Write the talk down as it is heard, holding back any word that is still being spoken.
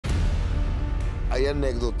Hay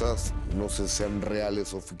anécdotas, no sé si sean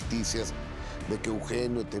reales o ficticias, de que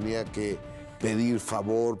Eugenio tenía que pedir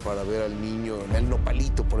favor para ver al niño en el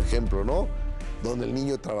nopalito, por ejemplo, ¿no? Donde el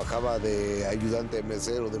niño trabajaba de ayudante de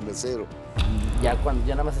mesero, Ya cuando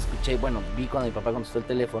ya nada más escuché, bueno, vi cuando mi papá contestó el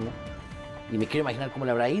teléfono y me quiero imaginar cómo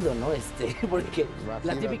le habrá ido, ¿no? Porque Imagínate.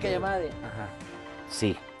 la típica llamada de, ajá,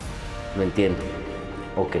 sí, lo entiendo,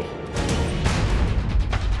 ok.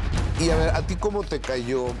 Y a ver, ¿a ti cómo te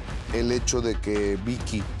cayó el hecho de que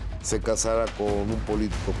Vicky se casara con un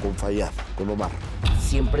político, con Fayad, con Omar?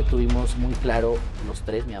 Siempre tuvimos muy claro, los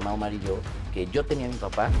tres, mi mamá, Omar y yo, que yo tenía a mi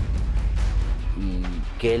papá y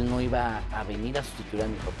que él no iba a venir a sustituir a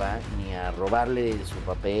mi papá, ni a robarle su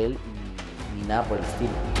papel, ni nada por el estilo.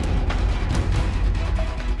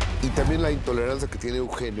 Y también la intolerancia que tiene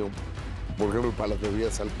Eugenio, por ejemplo, para las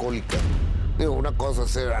bebidas alcohólicas. Digo, una cosa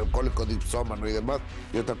es ser alcohólico dipsómano y demás,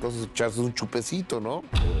 y otra cosa es echarse un chupecito, ¿no?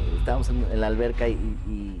 Estábamos en la alberca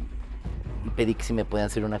y pedí que si me podían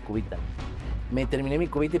hacer una cubita. Me terminé mi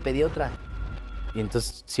cubita y pedí otra. Y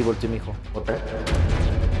entonces sí volteó y me dijo, ¿otra?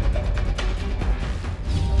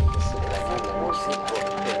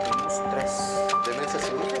 ¿Tenés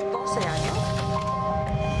ese? 12 años.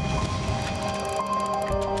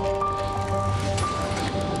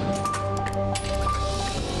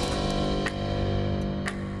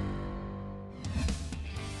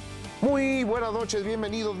 Muy buenas noches,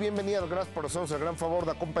 bienvenidos, bienvenidas. Gracias por hacernos el gran favor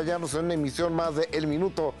de acompañarnos en una emisión más de El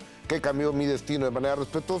Minuto que cambió mi destino. De manera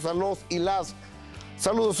respetuosa a los y las.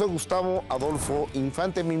 Saludos, soy Gustavo Adolfo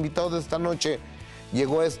Infante. Mi invitado de esta noche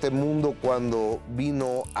llegó a este mundo cuando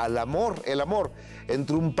vino al amor, el amor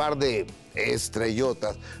entre un par de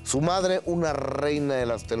estrellotas. Su madre, una reina de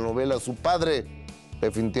las telenovelas. Su padre,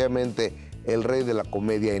 definitivamente el rey de la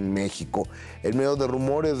comedia en México. En medio de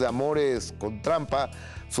rumores de amores con trampa,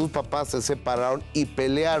 sus papás se separaron y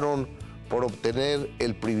pelearon por obtener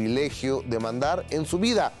el privilegio de mandar en su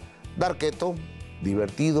vida. Darketo,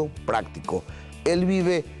 divertido, práctico. Él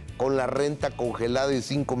vive con la renta congelada y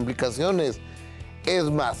sin complicaciones. Es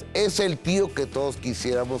más, es el tío que todos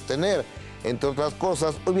quisiéramos tener. Entre otras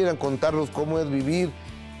cosas, hoy vienen a contarnos cómo es vivir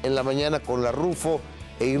en la mañana con la Ruffo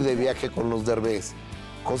e ir de viaje con los Derbez.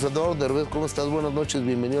 José Eduardo Derbez, ¿cómo estás? Buenas noches,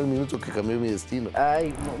 bienvenido al Minuto que cambió mi destino.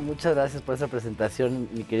 Ay, muchas gracias por esa presentación,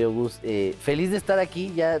 mi querido Gus. Feliz de estar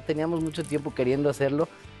aquí, ya teníamos mucho tiempo queriendo hacerlo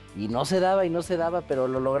y no se daba, pero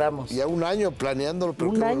lo logramos. Ya un año planeándolo.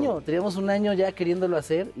 Pero un año, teníamos un año ya queriéndolo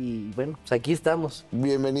hacer y bueno, pues aquí estamos.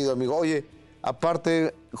 Bienvenido, amigo. Oye,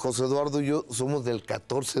 aparte, José Eduardo y yo somos del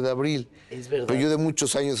 14 de abril. Es verdad. Pero yo de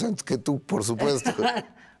muchos años antes que tú, por supuesto.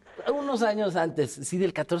 Unos años antes, sí,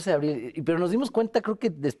 del 14 de abril, pero nos dimos cuenta creo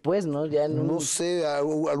que después, ¿no? Ya en No sé,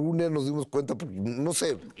 algún día nos dimos cuenta, porque no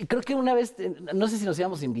sé. Y creo que una vez, no sé si nos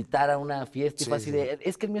íbamos a invitar a una fiesta y fue así de,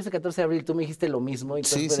 es que el mío es el 14 de abril, tú me dijiste lo mismo. Y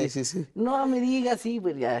Sí. No me digas, sí,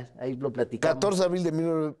 pues ya, ahí lo platicamos. 14 de abril de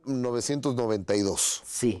 1992.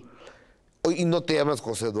 Sí. Y no te llamas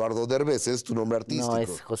José Eduardo Derbez, es tu nombre artístico. No,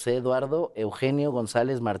 es José Eduardo Eugenio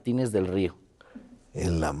González Martínez del Río.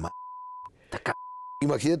 En la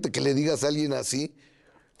Imagínate que le digas a alguien así.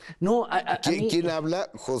 No, ¿Quién habla?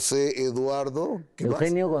 José Eduardo.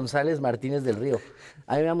 Eugenio González Martínez del Río.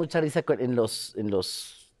 A mí me da mucha risa en los,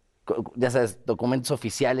 ya sabes, documentos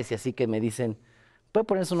oficiales y así que me dicen, ¿puede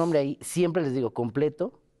poner su nombre ahí? Siempre les digo,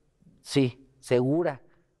 ¿completo? Sí. ¿Segura?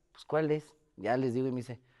 Pues, ¿cuál es? Ya les digo y me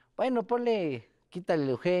dice, bueno, quítale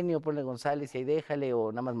Eugenio, ponle González y ahí déjale,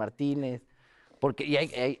 o nada más Martínez. Porque y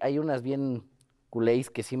hay unas bien culéis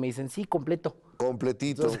que sí me dicen, sí, completo.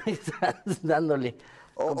 Completito. Entonces, estás dándole.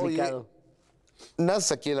 Complicado. Oye,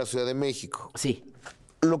 naces aquí en la Ciudad de México. Sí.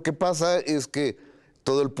 Lo que pasa es que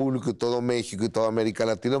todo el público y todo México y toda América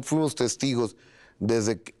Latina fuimos testigos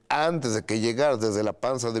antes de que llegaras, desde la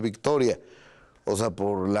panza de Victoria. O sea,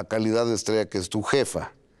 por la calidad de estrella que es tu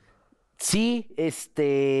jefa. Sí,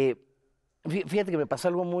 fíjate que me pasó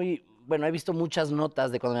algo muy, bueno, he visto muchas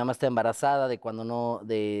notas de cuando mi mamá está embarazada, de cuando no,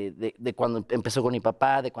 de cuando empezó con mi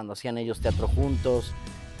papá, de cuando hacían ellos teatro juntos,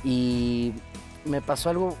 y me pasó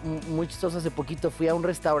algo muy chistoso hace poquito. Fui a un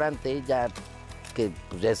restaurante, que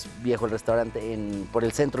pues, ya es viejo el restaurante, por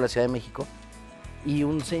el centro de la Ciudad de México, y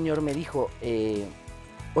un señor me dijo,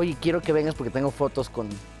 oye, quiero que vengas porque tengo fotos con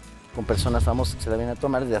personas famosas que se la vienen a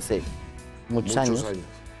tomar desde hace muchos años.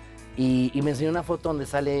 Y me enseñó una foto donde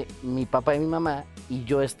sale mi papá y mi mamá y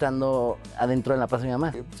yo estando adentro de la panza de mi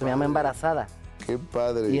mamá. Mi mamá embarazada. Qué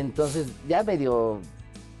padre. Y entonces ya medio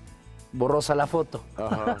borrosa la foto.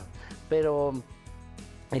 Ajá. Pero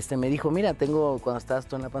me dijo, mira, tengo cuando estabas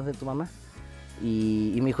tú en la panza de tu mamá.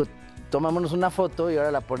 Y me dijo, tomámonos una foto y ahora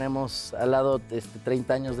la ponemos al lado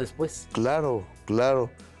 30 años después. Claro.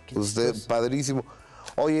 Qué Usted, chistoso. padrísimo.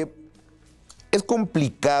 Oye, ¿es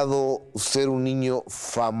complicado ser un niño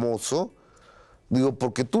famoso? Digo,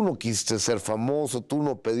 porque tú no quisiste ser famoso, tú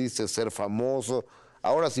no pediste ser famoso,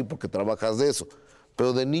 ahora sí porque trabajas de eso.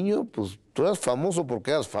 Pero de niño, pues tú eras famoso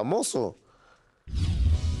porque eras famoso.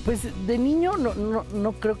 Pues de niño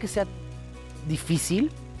no creo que sea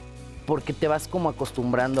difícil porque te vas como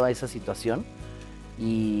acostumbrando a esa situación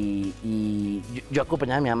y yo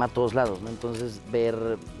acompañaba a mi mamá a todos lados, ¿no? Entonces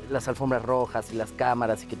ver las alfombras rojas y las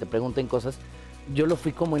cámaras y que te pregunten cosas, yo lo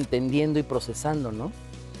fui como entendiendo y procesando, ¿no?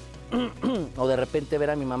 O de repente ver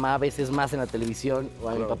a mi mamá a veces más en la televisión o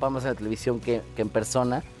a mi papá más en la televisión que en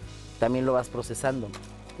persona, también lo vas procesando.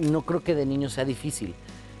 No creo que de niño sea difícil.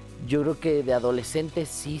 Yo creo que de adolescente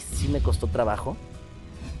sí me costó trabajo,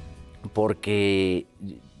 porque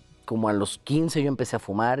como a los 15 yo empecé a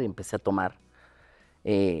fumar y empecé a tomar,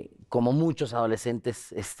 como muchos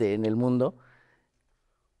adolescentes en el mundo,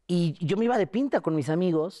 y yo me iba de pinta con mis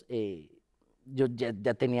amigos, yo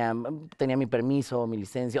ya tenía mi permiso, mi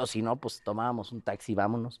licencia, o si no, pues tomábamos un taxi,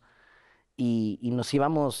 vámonos, y nos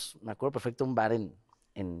íbamos, me acuerdo perfecto, a un bar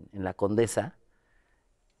en La Condesa,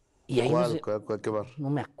 y ahí nos, ¿Cuál qué bar? no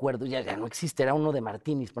me acuerdo, ya no existe, era uno de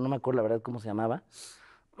Martínez, pero no me acuerdo la verdad cómo se llamaba.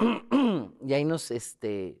 Y ahí nos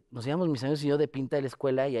íbamos mis amigos y yo de pinta de la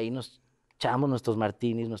escuela y ahí nos echábamos nuestros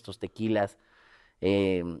martinis, nuestros tequilas.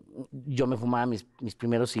 eh, yo me fumaba mis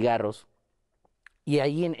primeros cigarros. Y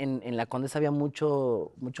ahí en La Condesa había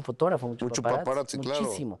mucho fotógrafo, mucho Mucho paparazzi, paparazzi, claro.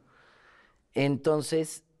 muchísimo.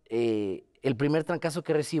 Entonces, el primer trancazo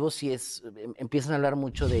que recibo sí es, empiezan a hablar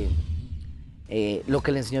mucho de lo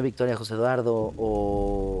que le enseñó Victoria a José Eduardo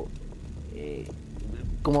o eh,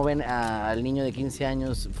 cómo ven al niño de 15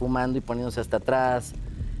 años fumando y poniéndose hasta atrás.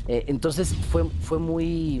 Entonces fue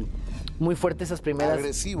muy fuerte esas primeras.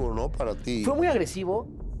 Agresivo, ¿no? Para ti. Fue muy agresivo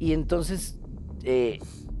y entonces,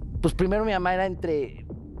 pues primero mi mamá era entre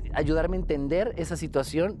ayudarme a entender esa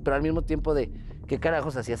situación, pero al mismo tiempo de, ¿qué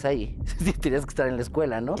carajos hacías ahí? Si tenías que estar en la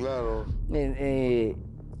escuela, ¿no? Claro.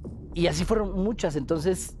 Y así fueron muchas,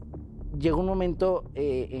 entonces llegó un momento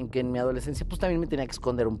en que en mi adolescencia pues también me tenía que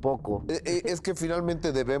esconder un poco. Es que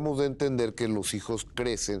finalmente debemos de entender que los hijos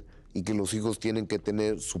crecen y que los hijos tienen que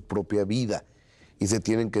tener su propia vida y se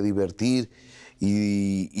tienen que divertir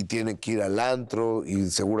y tienen que ir al antro y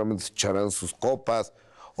seguramente se echarán sus copas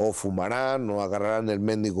o fumarán o agarrarán el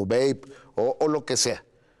mendigo vape o lo que sea.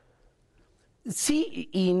 Sí,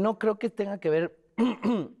 y no creo que tenga que ver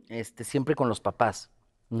siempre con los papás,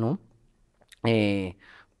 ¿no? Eh,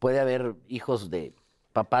 puede haber hijos de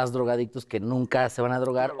papás drogadictos que nunca se van a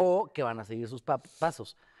drogar o que van a seguir sus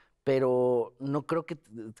pasos, pero no creo que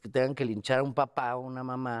tengan que linchar a un papá o una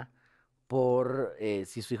mamá por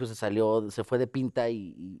si su hijo se fue de pinta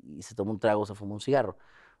y se tomó un trago, se fumó un cigarro.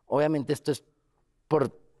 Obviamente esto es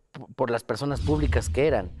por, por las personas públicas que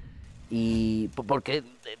eran. Y porque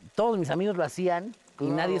todos mis amigos lo hacían y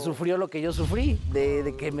nadie Claro. sufrió lo que yo sufrí,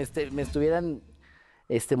 de que me estuvieran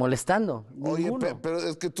molestando. Oye, Ninguno. pero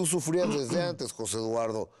es que tú sufrías desde antes, José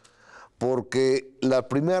Eduardo, porque la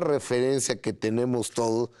primera referencia que tenemos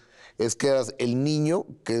todos es que eras el niño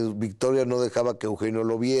que Victoria no dejaba que Eugenio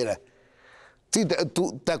lo viera. Sí,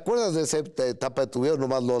 ¿tú te acuerdas de esa etapa de tu vida o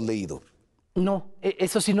nomás lo has leído? No,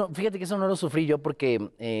 eso sí, no, fíjate que eso no lo sufrí yo porque,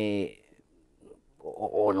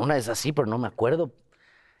 o en una de esas sí, pero no me acuerdo.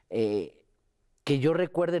 Eh, que yo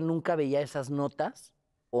recuerde, nunca veía esas notas,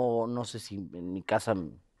 o no sé si en mi casa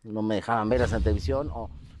no me dejaban verlas en televisión, o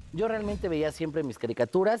yo realmente veía siempre mis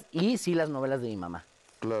caricaturas y sí las novelas de mi mamá.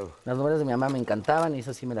 Claro. Las novelas de mi mamá me encantaban y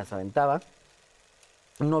esas sí me las aventaba.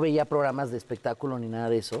 No veía programas de espectáculo ni nada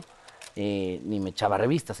de eso, ni me echaba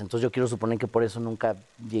revistas. Entonces yo quiero suponer que por eso nunca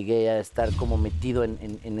llegué a estar como metido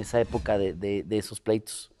en esa época de esos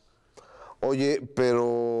pleitos. Oye,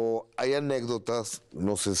 pero hay anécdotas,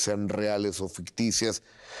 no sé si sean reales o ficticias,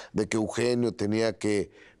 de que Eugenio tenía que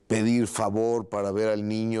pedir favor para ver al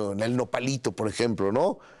niño en el Nopalito, por ejemplo,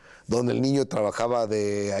 ¿no? Donde el niño trabajaba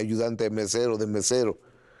de ayudante de mesero.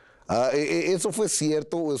 ¿Eso fue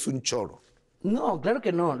cierto o es un choro? No, claro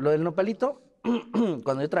que no. Lo del nopalito,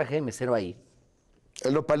 cuando yo trabajé de mesero ahí,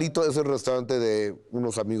 El Nopalito es el restaurante de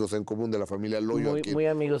unos amigos en común de la familia Loyo, a quien muy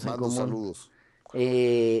amigos en mando común. saludos.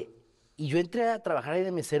 Eh, y yo entré a trabajar ahí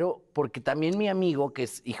de mesero porque también mi amigo, que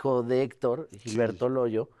es hijo de Héctor, Sí. Gilberto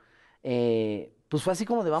Loyo, pues fue así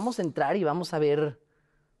como de vamos a entrar y vamos a ver,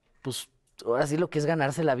 pues ahora sí lo que es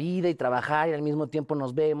ganarse la vida y trabajar y al mismo tiempo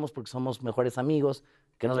nos vemos porque somos mejores amigos,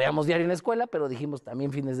 que nos veíamos diario en la escuela, pero dijimos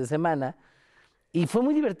también fines de semana. Y fue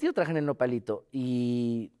muy divertido trabajar en el Nopalito.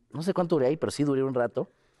 Y no sé cuánto duré ahí, pero sí duré un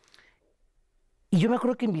rato. Y yo me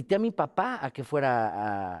acuerdo que invité a mi papá a que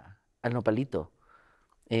fuera al Nopalito.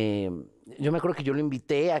 Yo me acuerdo que yo lo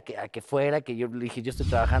invité a que fuera, que yo le dije, yo estoy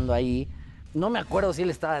trabajando ahí. No me acuerdo si él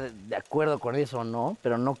estaba de acuerdo con eso o no,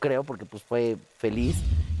 pero no creo porque pues fue feliz.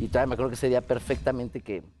 Y todavía me acuerdo que ese día perfectamente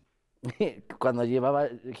que cuando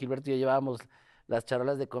Gilberto y yo llevábamos las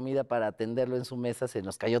charolas de comida para atenderlo en su mesa, se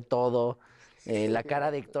nos cayó todo. La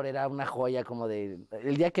cara de Héctor era una joya, como de,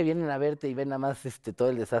 el día que vienen a verte y ven nada más todo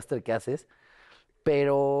el desastre que haces.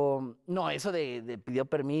 Pero no, eso de pidió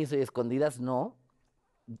permiso y escondidas, no.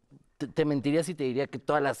 Te mentiría si te diría que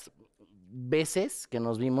todas las veces que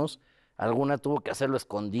nos vimos, alguna tuvo que hacerlo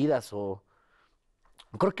escondidas o...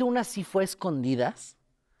 Creo que una sí fue escondidas,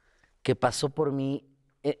 que pasó por mí,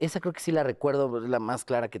 esa creo que sí la recuerdo, es la más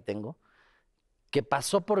clara que tengo, que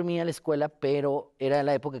pasó por mí a la escuela, pero era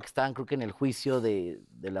la época que estaban creo que en el juicio de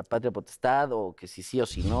la patria potestad, o que si sí o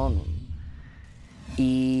si no.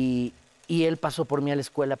 Y él pasó por mí a la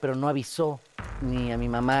escuela, pero no avisó ni a mi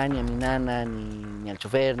mamá, ni a mi nana, ni al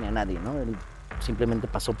chofer, ni a nadie, ¿no? Él simplemente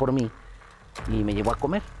pasó por mí y me llevó a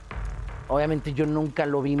comer. Obviamente yo nunca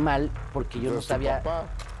lo vi mal porque yo no sabía...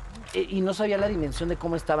 Y no sabía la dimensión de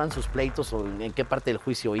cómo estaban sus pleitos o en qué parte del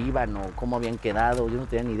juicio iban o cómo habían quedado. Yo no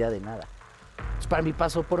tenía ni idea de nada. Entonces, para mí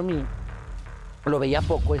pasó por mí. Lo veía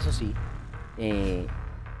poco, eso sí.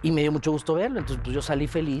 Y me dio mucho gusto verlo. Entonces, pues yo salí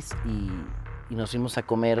feliz y nos fuimos a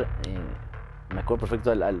comer, me acuerdo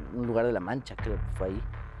perfecto, a un lugar de La Mancha, creo que fue ahí.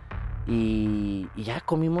 Y ya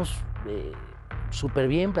comimos súper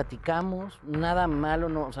bien, platicamos, nada malo,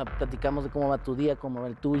 no, o sea, platicamos de cómo va tu día, cómo va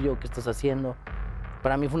el tuyo, qué estás haciendo.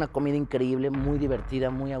 Para mí fue una comida increíble, muy divertida,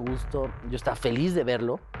 muy a gusto. Yo estaba feliz de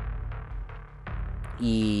verlo.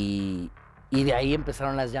 Y de ahí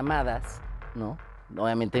empezaron las llamadas, ¿no?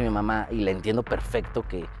 Obviamente mi mamá, y la entiendo perfecto,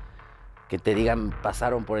 que te digan,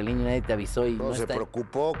 pasaron por el niño y nadie te avisó. Y no se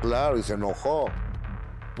preocupó, claro, y se enojó.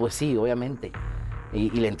 Pues sí, obviamente. Y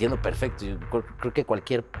le entiendo perfecto. Yo creo que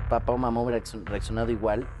cualquier papá o mamá hubiera reaccionado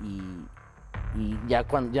igual. Y ya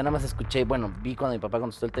nada más escuché, bueno, vi cuando mi papá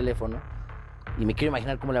contestó el teléfono. Y me quiero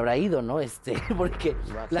imaginar cómo le habrá ido, ¿no? Porque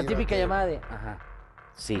imagínate. La típica llamada de, ajá,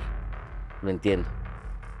 sí, lo entiendo,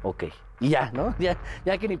 ok. Y ya, ¿no?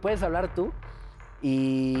 Ya que ni puedes hablar tú.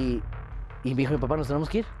 Y me dijo, mi papá, nos tenemos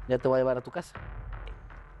que ir, ya te voy a llevar a tu casa.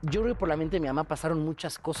 Yo creo que por la mente de mi mamá pasaron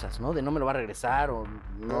muchas cosas, ¿no? De no me lo va a regresar o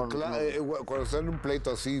no. Claro, cuando estás en un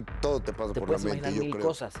pleito así, todo te pasa por la mente, yo creo. Te puedes imaginar mil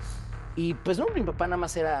cosas. Y pues no, mi papá nada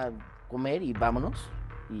más era comer y vámonos.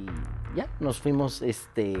 Y ya, nos fuimos,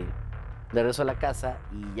 de regreso a la casa,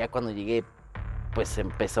 y ya cuando llegué, pues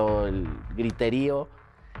empezó el griterío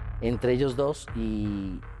entre ellos dos,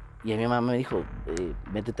 y a mi mamá me dijo,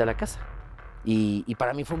 métete a la casa. Y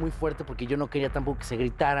para mí fue muy fuerte porque yo no quería tampoco que se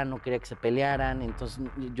gritaran, no quería que se pelearan, entonces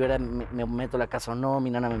yo me meto a la casa o no, mi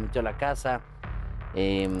nana me metió a la casa,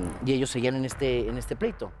 y ellos seguían en este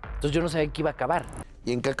pleito. Entonces yo no sabía qué iba a acabar.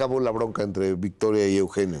 ¿Y en qué acabó la bronca entre Victoria y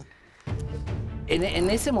Eugenio? En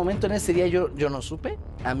ese momento, en ese día, yo no supe.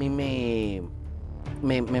 A mí me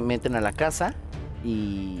meten a la casa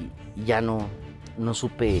y ya no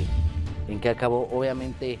supe en qué acabó.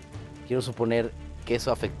 Obviamente, quiero suponer que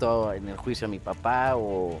eso afectó en el juicio a mi papá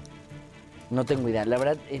o... No tengo idea. La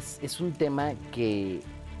verdad, es un tema que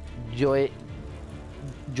yo he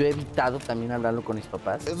evitado también hablarlo con mis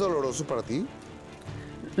papás. ¿Es doloroso para ti?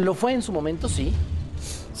 Lo fue en su momento, sí.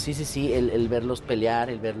 Sí, el verlos pelear,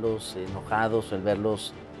 el verlos enojados, el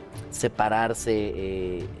verlos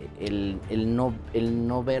separarse, el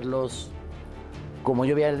no verlos como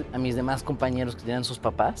yo veía a mis demás compañeros que tenían sus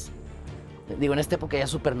papás. Digo, en esta época ya es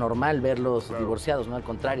súper normal verlos divorciados, ¿no? Al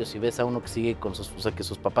contrario, si ves a uno que sigue con o sea, que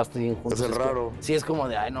sus papás siguen juntos. Es el raro. Sí, es como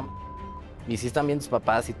de, ay, no. Y si están bien tus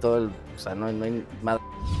papás y todo, o sea, no hay más.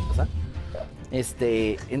 O sea,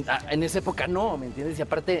 en esa época no, ¿me entiendes? Y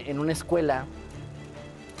aparte, en una escuela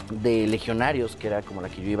de legionarios, que era como la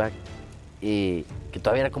que yo iba, que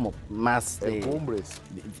todavía era como más... El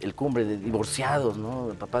cumbre de divorciados, ¿no?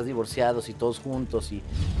 Papás divorciados y todos juntos, y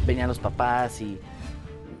venían los papás, y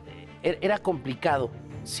era complicado.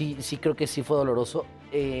 Sí, creo que sí fue doloroso.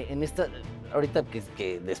 Ahorita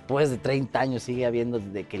que después de 30 años sigue habiendo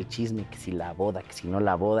de que el chisme, que si la boda, que si no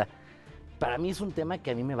la boda. Para mí es un tema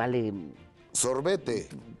que a mí me vale... Sorbete.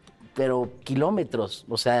 Pero kilómetros,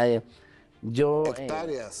 o sea... Yo,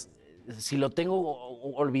 hectáreas. Si lo tengo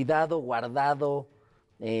olvidado, guardado,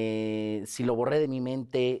 si lo borré de mi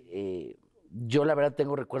mente, yo la verdad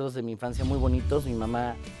tengo recuerdos de mi infancia muy bonitos. Mi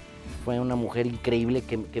mamá fue una mujer increíble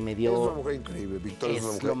que me dio... Es una mujer increíble, Victoria es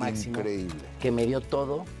una mujer máximo, increíble. Que me dio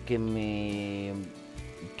todo, que me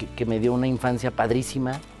dio una infancia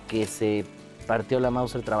padrísima, que se partió la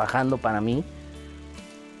Mauser trabajando para mí,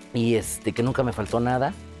 y que nunca me faltó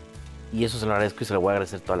nada, y eso se lo agradezco y se lo voy a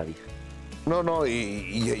agradecer toda la vida. No, no,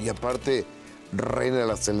 y aparte, reina de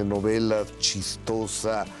las telenovelas,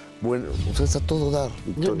 chistosa, bueno, o sea, está a todo dar.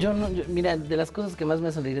 Mira, de las cosas que más me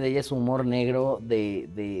hace reír de ella es su humor negro,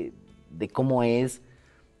 de cómo es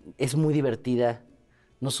muy divertida.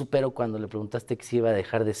 No supero cuando le preguntaste que si iba a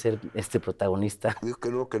dejar de ser este protagonista. Digo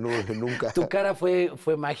que no, que nunca. Tu cara fue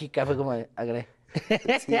mágica, fue como de, agré.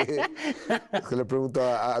 Sí, es que le pregunto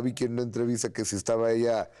a Vicky en una entrevista que si estaba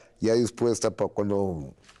ella ya dispuesta para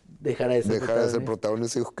cuando Dejara de ser dejara de ser protagonista.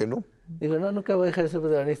 protagonista, dijo que no. Dijo, no, nunca voy a dejar de ser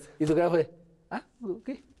protagonista. Y tu cara fue, ok.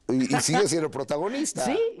 Y sigue siendo protagonista.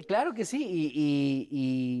 Sí, claro que sí.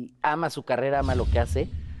 Y ama su carrera, ama lo que hace.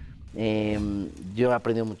 Yo he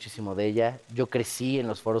aprendido muchísimo de ella. Yo crecí en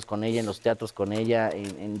los foros con ella, en los teatros con ella,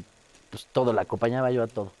 pues todo, la acompañaba yo a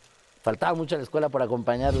todo. Faltaba mucho en la escuela por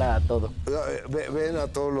acompañarla a todo. Ven a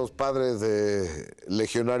todos los padres de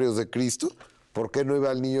legionarios de Cristo. ¿Por qué no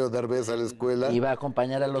iba el niño Derbez a la escuela? Iba a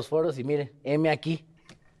acompañar a los foros y mire, heme aquí.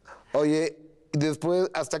 Oye, y después,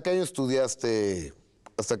 ¿hasta qué año estudiaste?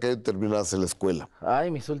 ¿Hasta qué año terminaste la escuela? Ay,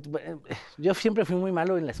 yo siempre fui muy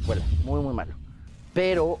malo en la escuela, muy, muy malo.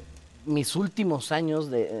 Pero mis últimos años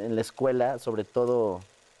en la escuela, sobre todo,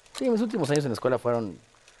 sí, mis últimos años en la escuela fueron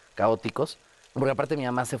caóticos. Porque aparte mi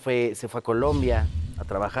mamá se fue a Colombia a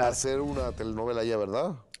trabajar. A hacer una telenovela allá,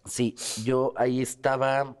 ¿verdad? Sí, yo ahí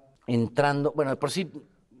estaba entrando, bueno, de por sí,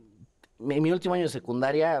 mi último año de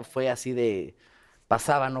secundaria fue así de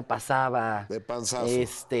pasaba, no pasaba. De panzazo.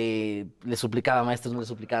 Le suplicaba a maestros, no le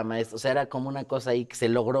suplicaba a maestros. O sea, era como una cosa ahí que se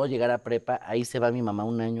logró llegar a prepa. Ahí se va mi mamá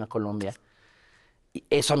un año a Colombia. Y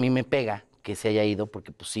eso a mí me pega, que se haya ido,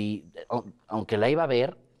 porque pues sí, aunque la iba a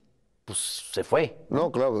ver, pues se fue.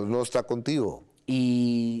 No, claro, no está contigo.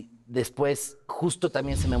 Y después, justo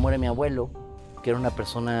también se me muere mi abuelo, que era una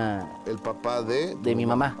persona... El papá de mi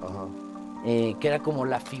mamá. Ajá. Que era como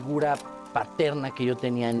la figura paterna que yo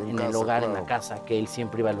tenía en el hogar, claro. en la casa, que él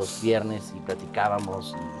siempre iba los viernes y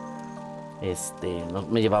platicábamos y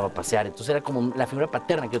me llevaba a pasear. Entonces era como la figura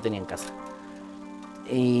paterna que yo tenía en casa.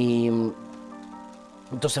 Y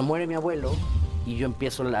entonces se muere mi abuelo y yo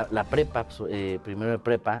empiezo la prepa, primero de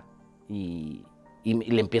prepa, y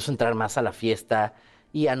le empiezo a entrar más a la fiesta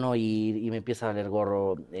y a no ir, y me empieza a valer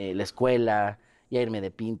gorro la escuela, y a irme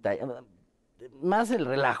de pinta. Más el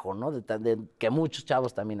relajo, ¿no? Que muchos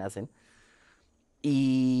chavos también hacen.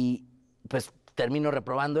 Y pues termino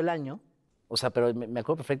reprobando el año. O sea, pero me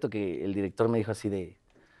acuerdo perfecto que el director me dijo así de,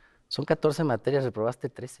 son 14 materias, reprobaste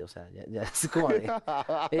 13. O sea, ya así como de...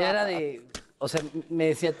 Ya era de... O sea, me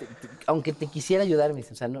decía, aunque te quisiera ayudar, me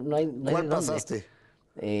dice, o sea, no hay ¿Cuál de dónde. pasaste?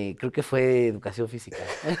 Creo que fue educación física.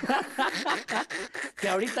 Que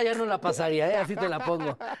ahorita ya no la pasaría, así te la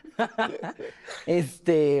pongo.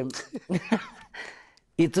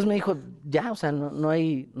 Y entonces me dijo, ya, o sea, no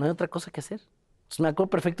hay otra cosa que hacer. Entonces me acuerdo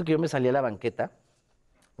perfecto que yo me salí a la banqueta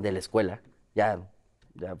de la escuela, ya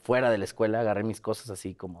fuera de la escuela, agarré mis cosas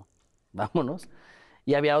así como, vámonos.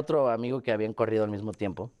 Y había otro amigo que habían corrido al mismo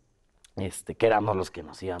tiempo, que éramos los que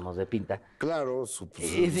nos íbamos de pinta. Claro,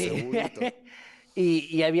 Sí. segurito.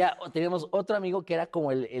 Teníamos otro amigo que era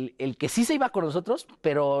como el que sí se iba con nosotros,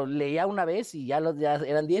 pero leía una vez y ya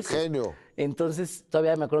eran 10. Genio. Entonces,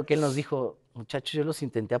 todavía me acuerdo que él nos dijo, muchachos, yo los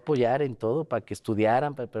intenté apoyar en todo para que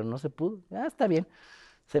estudiaran, pero no se pudo. Está bien.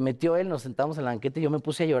 Se metió él, nos sentamos en la banqueta y yo me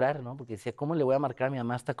puse a llorar, ¿no? Porque decía, ¿cómo le voy a marcar a mi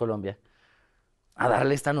mamá hasta Colombia a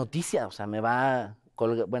darle esta noticia? O sea, me va a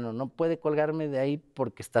colgar, bueno, no puede colgarme de ahí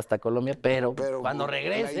porque está hasta Colombia, pero cuando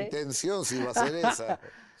regrese... La intención sí va a ser esa.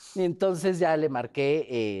 Y entonces ya le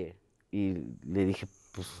marqué y le dije,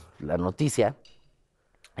 pues, la noticia.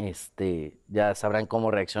 Ya sabrán cómo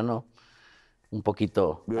reaccionó. Un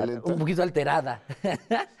poquito alterada.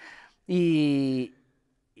 y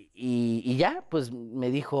ya, pues me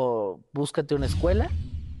dijo, búscate una escuela,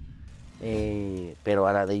 pero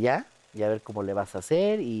a la de ya, y a ver cómo le vas a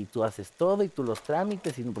hacer, y tú haces todo, y tú los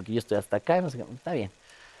trámites, porque yo estoy hasta acá, no sé qué, está bien.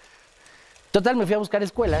 Total, me fui a buscar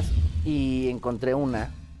escuelas y encontré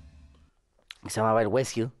una que se llamaba el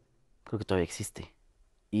Westview, creo que todavía existe.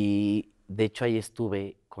 Y de hecho ahí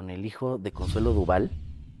estuve con el hijo de Consuelo Duval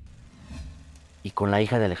y con la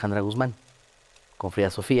hija de Alejandra Guzmán, con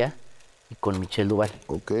Frida Sofía y con Michelle Duval.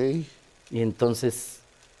 Ok. Y entonces,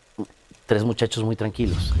 3 muchachos muy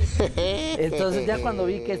tranquilos. Entonces ya cuando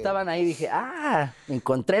vi que estaban ahí dije,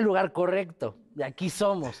 encontré el lugar correcto, de aquí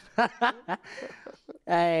somos.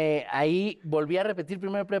 Ahí volví a repetir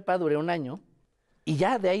primero de prepa, duré un año. Y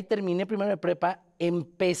ya de ahí terminé primero de prepa,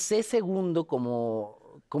 empecé segundo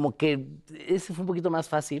como que ese fue un poquito más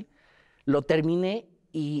fácil. Lo terminé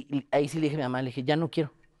y ahí sí le dije a mi mamá, le dije, ya no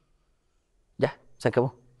quiero. Ya, se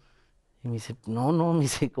acabó. Y me dice, no, me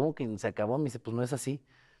dice, ¿cómo que se acabó? Me dice, pues no es así.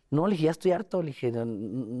 No, le dije, ya estoy harto. Le dije, no,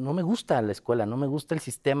 no me gusta la escuela, no me gusta el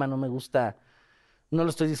sistema, no me gusta, no lo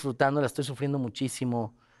estoy disfrutando, la estoy sufriendo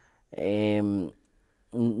muchísimo.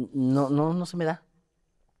 No se me da.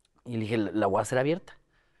 Y le dije, la voy a hacer abierta.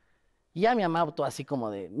 Y ya mi mamá optó así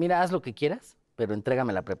como de, mira, haz lo que quieras, pero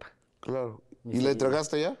entrégame la prepa. Claro. Me ¿Y dice, la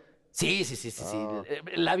entregaste ya? Sí. Ah,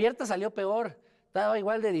 La abierta salió peor. Estaba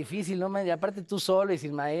igual de difícil, ¿no? Y aparte tú solo y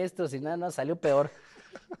sin maestros y nada, no, salió peor.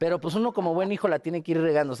 Pero pues uno como buen hijo la tiene que ir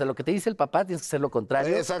regando. O sea, lo que te dice el papá tienes que hacer lo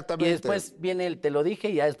contrario. Y exactamente. después viene el te lo dije,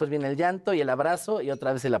 y ya después viene el llanto y el abrazo y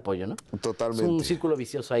otra vez el apoyo, ¿no? Es un Totalmente. círculo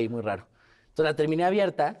vicioso ahí muy raro. Entonces la terminé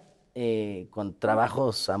abierta, con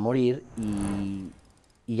trabajos a morir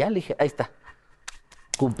y ya le dije, ahí está,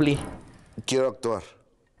 cumplí. Quiero actuar.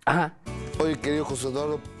 Ajá. Oye, querido José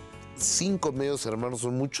Eduardo, 5 medios hermanos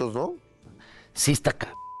son muchos, ¿no? Sí está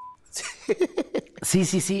acá.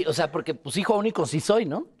 Sí. O sea, porque pues hijo único sí soy,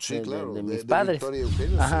 ¿no? Sí, claro. De mis De padres. Victoria y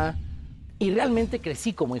Eugenio, Ajá. sí. Y realmente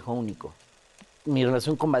crecí como hijo único. Mi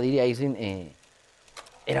relación con Badir y Aislinn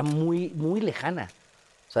era muy lejana.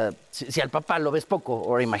 O sea, si al papá lo ves poco,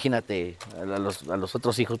 ahora imagínate a los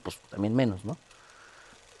otros hijos, pues también menos, ¿no?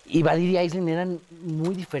 Y Badir y Aislinn eran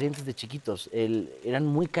muy diferentes de chiquitos. Eran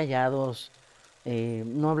muy callados,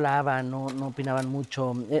 no hablaban, no opinaban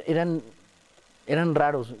mucho. Eran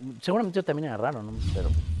raros. Seguramente yo también era raro, ¿no? Pero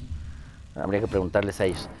habría que preguntarles a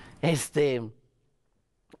ellos.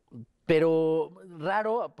 Pero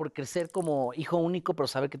raro por crecer como hijo único, pero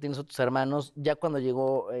saber que tienes otros hermanos. Ya cuando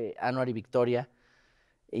llegó Anuar y Victoria,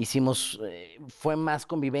 fue más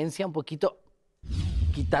convivencia, un poquito,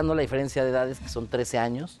 quitando la diferencia de edades, que son 13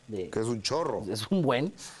 años. Que es un chorro. Es un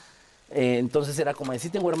buen. Entonces era como de, sí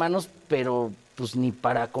tengo hermanos, pero pues ni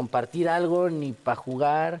para compartir algo, ni para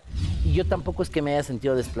jugar. Y yo tampoco es que me haya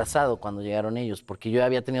sentido desplazado cuando llegaron ellos, porque yo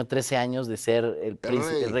había tenido 13 años de ser el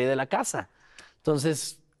rey de la casa.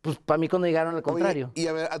 Entonces, pues para mí cuando llegaron al contrario. Oye, y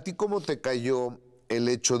a ver, ¿a ti cómo te cayó el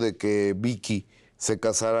hecho de que Vicky se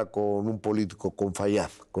casara con un político, con Fayad,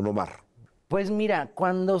 con Omar? Pues mira,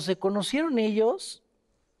 cuando se conocieron ellos,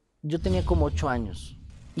 yo tenía como 8 años.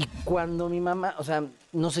 Y cuando mi mamá, o sea,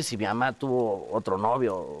 no sé si mi mamá tuvo otro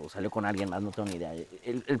novio o salió con alguien más, no tengo ni idea.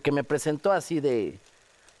 El que me presentó así de,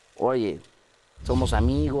 oye, somos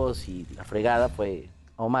amigos y la fregada fue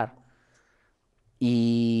Omar.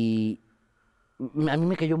 Y a mí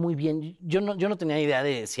me cayó muy bien. Yo no tenía idea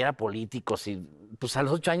de si era político, si, pues a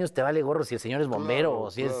los 8 años te vale gorro si el señor es bombero Claro,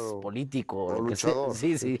 o si es político o o lo que sea. luchador.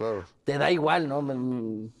 Sí. Claro. Te da igual, ¿no?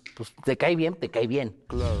 Pues te cae bien, te cae bien.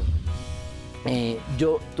 Claro.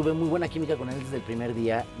 Yo tuve muy buena química con él desde el primer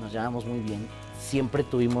día, nos llevamos muy bien. Siempre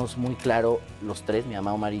tuvimos muy claro los tres, mi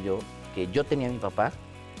mamá, Omar y yo, que yo tenía a mi papá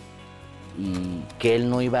y que él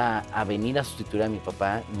no iba a venir a sustituir a mi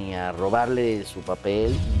papá, ni a robarle su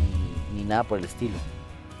papel, ni nada por el estilo.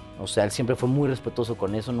 O sea, él siempre fue muy respetuoso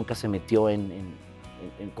con eso, nunca se metió en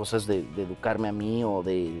cosas de educarme a mí o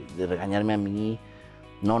de regañarme a mí.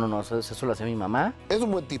 No, eso lo hacía mi mamá. Es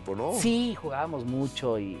un buen tipo, ¿no? Sí, jugábamos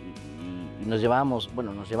mucho y nos llevábamos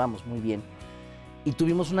muy bien. Y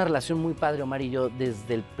tuvimos una relación muy padre, Omar y yo,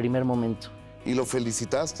 desde el primer momento. ¿Y lo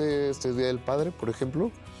felicitaste este Día del Padre, por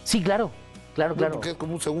ejemplo? Sí, claro. Porque es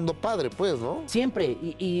como un segundo padre, pues, ¿no? Siempre,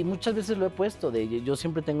 y muchas veces lo he puesto, yo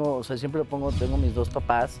siempre tengo, o sea, siempre lo pongo, tengo mis dos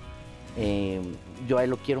papás, yo a él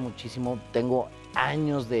lo quiero muchísimo, tengo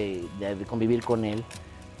años de convivir con él,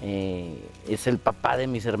 es el papá de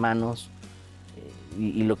mis hermanos,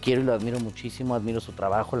 y lo quiero y lo admiro muchísimo, admiro su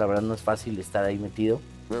trabajo, la verdad no es fácil estar ahí metido.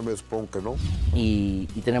 Me supongo que no. Y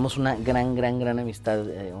tenemos una gran amistad,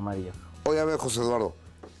 Omar y yo. Oye, a ver, José Eduardo,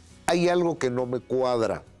 hay algo que no me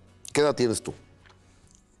cuadra. ¿Qué edad tienes tú?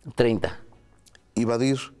 30. ¿Y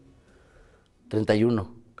Badir?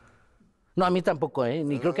 31. No, a mí tampoco, ¿eh?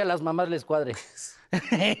 Ni creo que a las mamás les cuadre.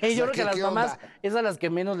 Yo creo que a las mamás es a las que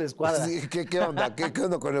menos les cuadra. Sí, ¿qué onda? ¿Qué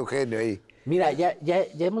onda con Eugenio ahí? Mira, ya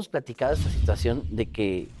hemos platicado esta situación de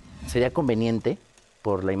que sería conveniente,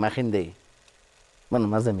 por la imagen de, bueno,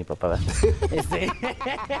 más de mi papá, ¿verdad?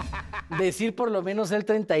 Decir por lo menos él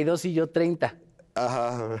 32 y yo 30.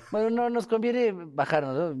 Ajá. Bueno, no, nos conviene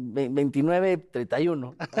bajarnos, ¿no? 29,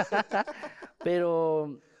 31.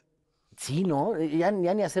 Pero sí, ¿no? Ya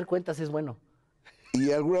ni hacer cuentas es bueno.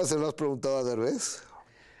 ¿Y alguna vez se lo has preguntado a Derbez?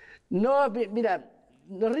 No, mira,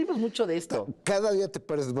 nos reímos mucho de esto. Cada día te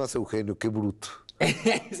pareces más a Eugenio, qué bruto.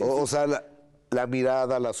 Sí. O sea, la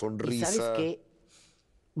mirada, la ¿Y sonrisa. sabes qué?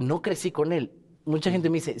 No crecí con él. Mucha gente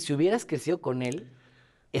me dice, si hubieras crecido con él,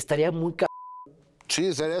 estaría muy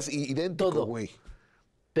Sí, serías idéntico, todo. güey.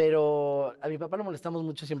 Pero a mi papá lo molestamos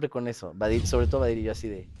mucho siempre con eso. Sobre todo Badir y yo así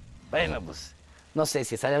de, bueno, pues, no sé,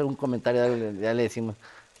 si sale algún comentario, ya le decimos,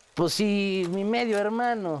 Pues sí, mi medio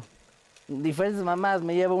hermano. Diferentes mamás,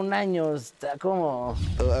 me lleva un año, está como...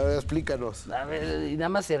 A ver, explícanos. A ver, y nada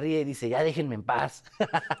más se ríe y dice, ya déjenme en paz.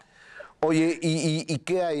 Oye, ¿y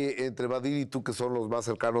qué hay entre Badir y tú, que son los más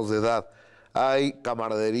cercanos de edad? ¿Hay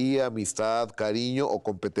camaradería, amistad, cariño o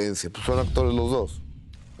competencia? Pues son actores los dos.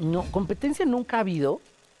 No, competencia nunca ha habido.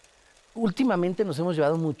 Últimamente nos hemos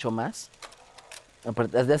llevado mucho más.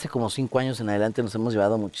 Desde hace como 5 años en adelante nos hemos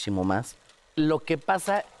llevado muchísimo más. Lo que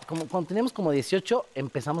pasa, como cuando teníamos como 18,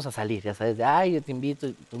 empezamos a salir, ya sabes, de, ay, yo te invito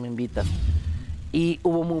y tú me invitas. Y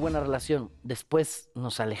hubo muy buena relación. Después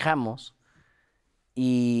nos alejamos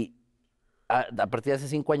y a partir de hace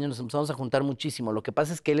 5 años nos empezamos a juntar muchísimo. Lo que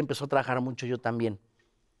pasa es que él empezó a trabajar mucho, yo también.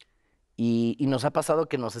 Y nos ha pasado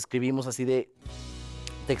que nos escribimos así de,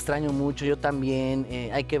 te extraño mucho, yo también,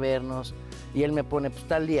 hay que vernos. Y él me pone, pues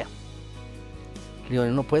tal día. Le digo,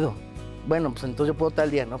 no puedo. Bueno, pues entonces yo puedo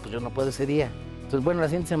tal día. No, pues yo no puedo ese día. Entonces, bueno, la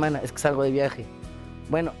siguiente semana es que salgo de viaje.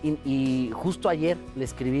 Bueno, y justo ayer le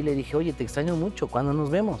escribí, le dije, oye, te extraño mucho, ¿cuándo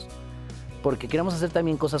nos vemos? Porque queremos hacer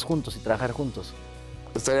también cosas juntos y trabajar juntos.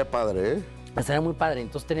 Estaría padre, ¿eh? Estaría muy padre.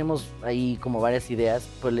 Entonces tenemos ahí como varias ideas.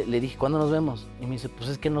 Pues le dije, ¿cuándo nos vemos? Y me dice, pues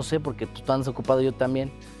es que no sé, porque tú andas ocupado, yo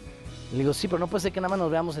también. Le digo, sí, pero no puede ser que nada más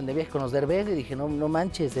nos veamos en de viaje con los Derbez. Le dije, no, no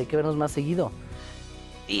manches, hay que vernos más seguido.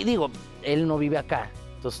 Y digo, él no vive acá,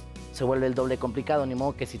 entonces se vuelve el doble complicado. Ni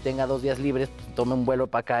modo que si tenga 2 días libres, pues tome un vuelo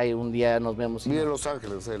para acá y un día nos vemos. Vive en Los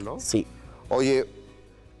Ángeles él, ¿no? Sí. Oye,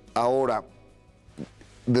 ahora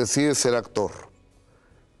decides ser actor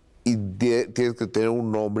y tienes que tener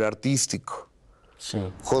un nombre artístico. Sí.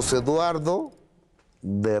 José Eduardo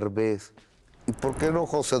Derbez. ¿Y por qué no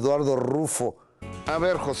José Eduardo Ruffo? A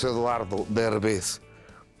ver, José Eduardo Derbez,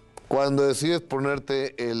 cuando decides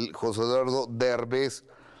ponerte el José Eduardo Derbez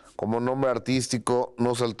como nombre artístico,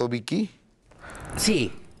 ¿no saltó Vicky?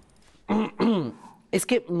 Sí. Es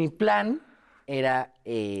que mi plan era,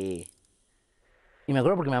 y me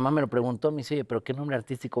acuerdo porque mi mamá me lo preguntó, me dice, oye, ¿pero qué nombre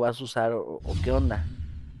artístico vas a usar o qué onda?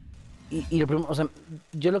 O sea,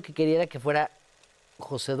 yo lo que quería era que fuera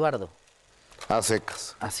José Eduardo. A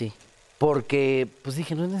secas. Así. Porque, pues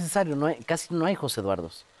dije, no es necesario, casi no hay José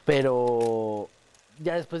Eduardos. Pero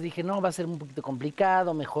ya después dije, no, va a ser un poquito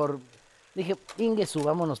complicado, mejor. Dije, Ingesu,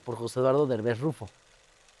 vámonos por José Eduardo Derbez Rufo.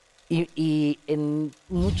 Y en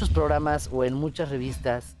muchos programas o en muchas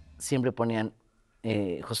revistas siempre ponían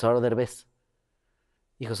José Eduardo Derbez.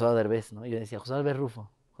 Y José Eduardo Derbez, ¿no? Y yo decía, José Eduardo Derbez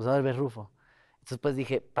Rufo, José Eduardo Derbez Rufo. Entonces, pues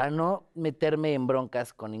dije, para no meterme en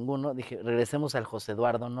broncas con ninguno, dije, regresemos al José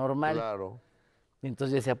Eduardo normal. Claro. Y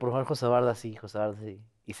entonces yo decía, por favor, José Eduardo así, José Eduardo así.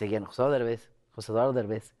 Y seguían, José Eduardo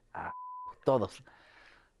Derbez, todos.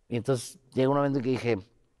 Y entonces llegó un momento en que dije,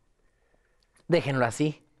 déjenlo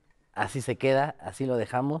así se queda, así lo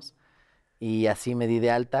dejamos. Y así me di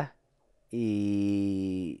de alta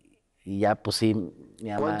y ya, pues sí, mi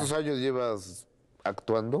mamá... ¿Cuántos años llevas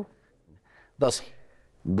actuando? 12.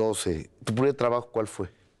 12. ¿Tu primer trabajo cuál fue?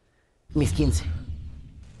 Mis 15.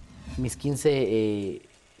 Mis 15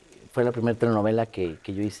 fue la primera telenovela que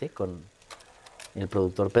yo hice con el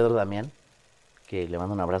productor Pedro Damián, que le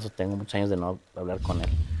mando un abrazo, tengo muchos años de no hablar con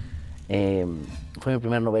él. Fue mi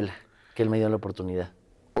primera novela, que él me dio la oportunidad.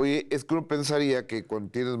 Oye, es que uno pensaría que cuando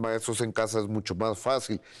tienes maestros en casa es mucho más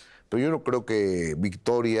fácil, pero yo no creo que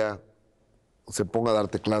Victoria se ponga a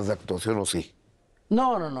darte clases de actuación, ¿o sí?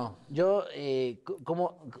 No. Yo,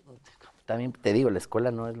 también te digo, la escuela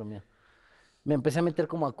no es lo mío. Me empecé a meter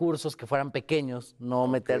como a cursos que fueran pequeños, no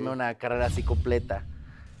meterme a una carrera así completa.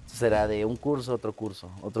 Entonces era de un curso, otro curso,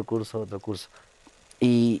 otro curso, otro curso.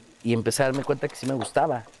 Y empecé a darme cuenta que sí me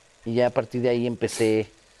gustaba. Y ya a partir de ahí empecé,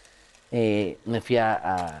 me fui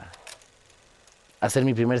a hacer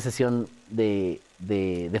mi primera sesión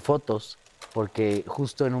de fotos, porque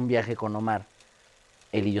justo en un viaje con Omar,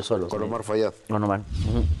 él y yo solos. Con Omar Fayad. Con Omar.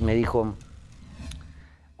 Me dijo,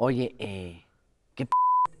 oye,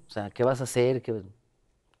 o sea, ¿qué vas a hacer?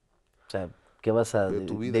 O sea, ¿qué vas a De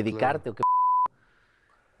tu vida, dedicarte? claro. ¿O qué?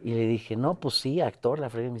 Y le dije, no, pues sí, actor, la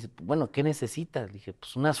frega. Me dice, bueno, ¿qué necesitas? Le dije,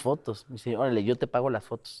 pues unas fotos. Me dice, órale, yo te pago las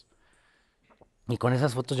fotos. Y con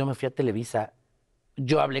esas fotos yo me fui a Televisa.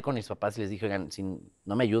 Yo hablé con mis papás y les dije, oigan,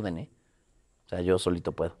 no me ayuden, ¿eh? O sea, yo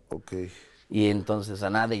solito puedo. Ok. Y entonces, o sea,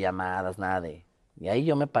 nada de llamadas, nada de... Y ahí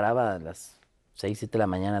yo me paraba a las 6, 7 de la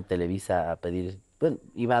mañana a Televisa a pedir... Bueno,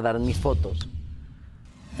 iba a dar mis fotos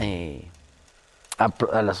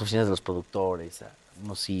a las oficinas de los productores, a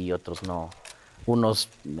unos sí, otros no. Unos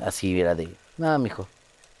así era de, no, mijo,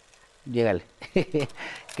 llégale.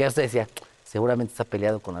 Que hasta decía, seguramente está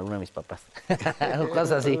peleado con alguno de mis papás.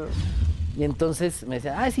 Cosas así. Y entonces me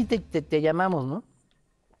decían, sí, te llamamos, ¿no?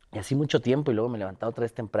 Y así mucho tiempo, y luego me levantaba otra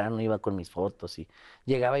vez temprano, iba con mis fotos, y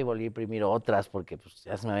llegaba y volvía a imprimir otras, porque pues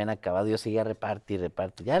ya se me habían acabado, yo seguía reparte y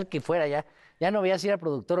reparte. Ya el que fuera, ya no veía si era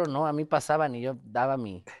productor o no, a mí pasaban y yo daba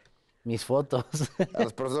mis fotos. A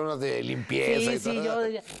las personas de limpieza Sí, y sí, todo.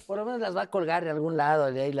 por lo menos las va a colgar en algún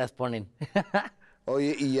lado, y ahí las ponen.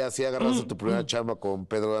 Oye, y así agarraste tu primera chamba con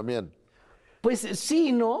Pedro Damián. Pues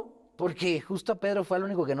sí, ¿no? Porque justo a Pedro fue el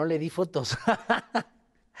único que no le di fotos.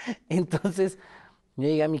 Entonces, yo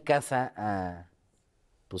llegué a mi casa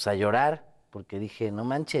pues a llorar, porque dije, no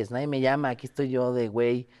manches, nadie me llama, aquí estoy yo de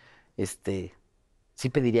güey, sí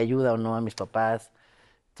pediría ayuda o no a mis papás.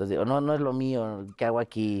 Entonces digo, no, no es lo mío, ¿qué hago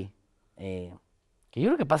aquí? Que yo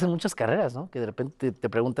creo que pasa en muchas carreras, ¿no? Que de repente te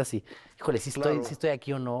preguntas si, híjole, Claro. si estoy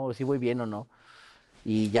aquí o no, o si voy bien o no.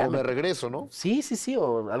 Y ya O me regreso, ¿no? sí, sí, sí,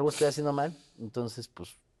 o algo estoy haciendo mal. Entonces,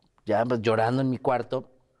 pues, ya pues, llorando en mi cuarto,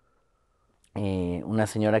 una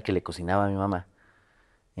señora que le cocinaba a mi mamá,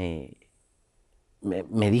 eh,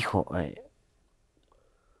 me dijo,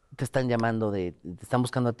 te están llamando te están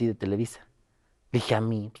buscando a ti de Televisa. Le dije, a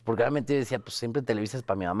mí, pues, porque realmente yo decía, pues siempre Televisa es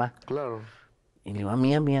para mi mamá. Claro. Y le digo, a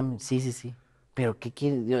mí, sí, sí, sí. Pero ¿qué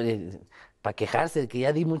quiere? Para quejarse de que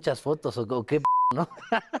ya di muchas fotos o qué, ¿no?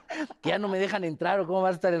 Que ya no me dejan entrar o cómo va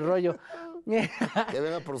a estar el rollo. Que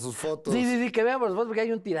venga por sus fotos. Sí, sí, sí, que vean por las fotos porque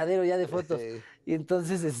hay un tiradero ya de fotos. Y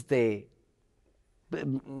entonces,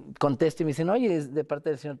 contesto y me dicen, oye, es de parte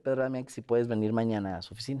del señor Pedro Damián que si puedes venir mañana a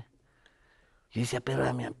su oficina. Yo decía, Pedro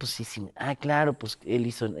Damián, pues sí, sí. Ah, claro, pues él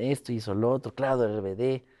hizo esto, hizo lo otro, claro, del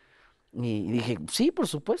RBD. Y dije, sí, por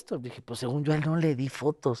supuesto. Dije, pues según yo a él no le di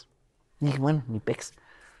fotos. Y dije, bueno, ni pex.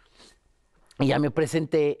 Y ya me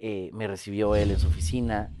presenté, me recibió él en su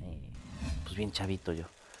oficina, pues bien chavito yo.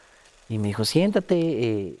 Y me dijo,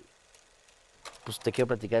 siéntate, pues te quiero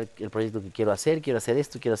platicar el proyecto que quiero hacer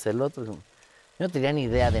esto, quiero hacer lo otro. Yo no tenía ni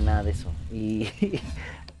idea de nada de eso. Y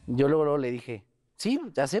yo luego le dije, sí,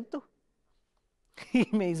 te acepto. Y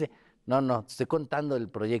me dice, no, no, te estoy contando el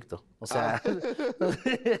proyecto. O sea, o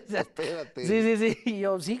sea, Espérate. sí, sí, sí. Y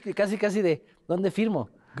yo, sí, que casi, casi de, ¿dónde firmo?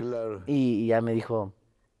 Claro. Y ya me dijo,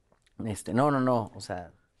 no, no, no, o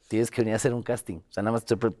sea, tienes que venir a hacer un casting. O sea, nada más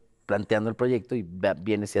estoy planteando el proyecto y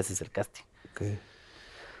vienes y haces el casting. Ok.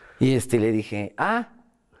 Y le dije,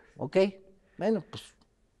 ok, bueno, pues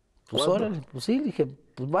 ¿Cuándo? órale, pues sí, dije,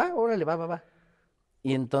 pues va, órale, va.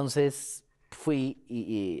 Y entonces fui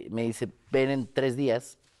y me dice, ven en 3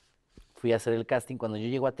 días, fui a hacer el casting. Cuando yo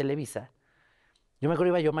llego a Televisa, yo me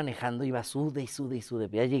acuerdo iba yo manejando, iba sude y sude y sude.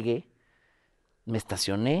 Ya llegué, me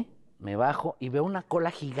estacioné, me bajo y veo una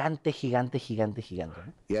cola gigante, gigante, gigante, gigante,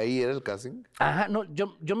 ¿no? ¿Y ahí era el casting? Ajá, no,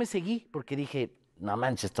 yo me seguí porque dije, no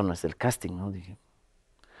manches, esto no es el casting, ¿no? Dije,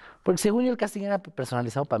 porque según yo el casting era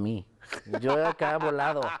personalizado para mí. Yo era acá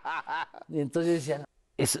volado. Y entonces yo decía,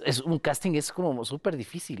 es un casting, es como súper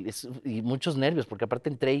difícil y muchos nervios, porque aparte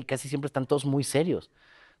entré y casi siempre están todos muy serios.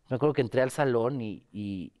 Me acuerdo que entré al salón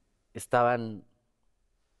y estaban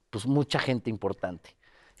pues mucha gente importante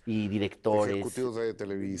y directores Ejecutivos de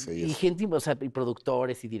Televisa y y eso. gente, o sea, y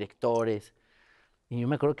productores y directores. Y yo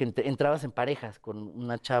me acuerdo que entrabas en parejas con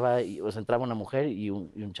una chava, o sea, entraba una mujer y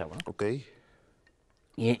un chavo, ¿no? Ok.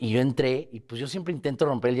 Y yo entré, y pues yo siempre intento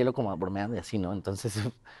romper el hielo como bromeando y así, ¿no? Entonces,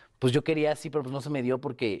 pues yo quería así, pero pues no se me dio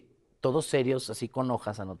porque todos serios, así con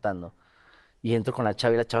hojas anotando. Y entro con la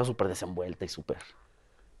chava y la chava súper desenvuelta y súper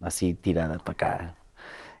así tirada para acá.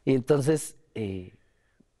 Y entonces,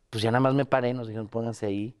 pues ya nada más me paré, nos dijeron, pónganse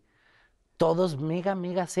ahí. Todos mega,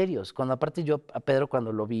 mega serios. Cuando aparte yo a Pedro,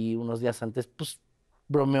 cuando lo vi unos días antes, pues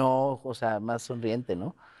bromeó, o sea, más sonriente,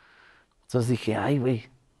 ¿no? Entonces dije, ay, güey,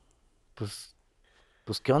 pues,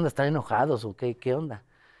 pues, ¿qué onda? ¿Están enojados o qué onda?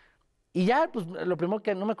 Y ya, pues, lo primero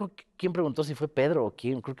que, no me acuerdo quién preguntó si fue Pedro o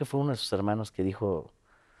quién, creo que fue uno de sus hermanos que dijo,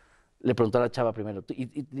 le preguntó a la chava primero, y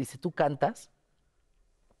dice, ¿tú cantas?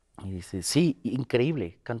 Y dice, sí,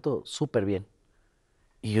 increíble, canto súper bien.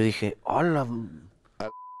 Y yo dije, hola,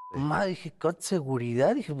 madre, dije, ¿qué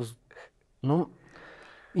seguridad? Dije, pues, no.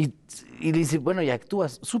 Y, y dice, bueno, y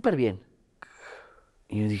actúas súper bien.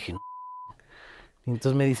 Y yo dije, no. Y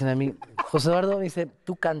entonces me dicen a mí, José Eduardo, me dice,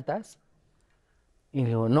 ¿tú cantas? Y le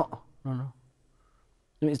digo, no, no, no.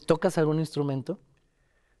 Y me dice, ¿tocas algún instrumento?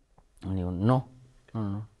 Y le digo, no, no,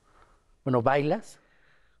 no. Bueno, ¿bailas?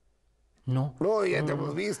 No, No, ya no, te no, hemos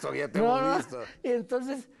no. visto, ya te No, hemos no. visto. Y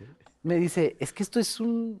entonces me dice, es que esto es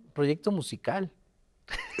un proyecto musical.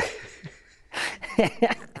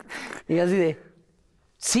 Y yo así de,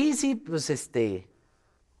 sí, sí, pues pues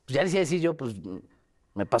ya les iba a decir yo, pues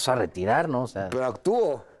me paso a retirar, ¿no? O sea, Pero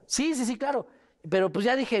actúo. sí, sí, sí, claro. Pero pues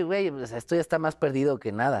ya dije, güey, o sea, esto ya está más perdido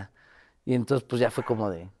que nada. Y entonces pues ya fue como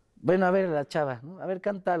de, bueno, a ver, la chava, ¿no? A ver,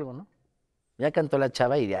 canta algo, ¿no? Ya cantó la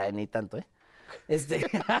chava y ya ni tanto, ¿eh? Este...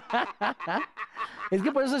 Es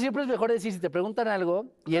que por eso siempre es mejor decir, si te preguntan algo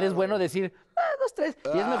y eres bueno, decir, dos, tres.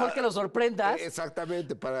 Y es mejor que lo sorprendas.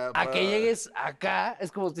 Exactamente, A que llegues acá, es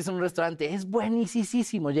como si dices en un restaurante, es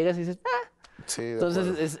buenísimo. Llegas y dices, Sí, de Entonces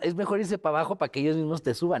acuerdo. es mejor irse para abajo para que ellos mismos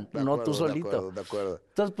te suban, De no tú acuerdo, de solito. acuerdo, de acuerdo.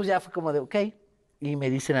 Entonces, pues ya fue como de, ok. Y me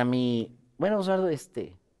dicen a mí, bueno, Osvaldo,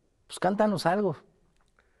 pues cántanos algo.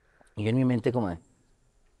 Y yo en mi mente como de,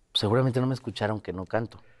 seguramente no me escucharon que no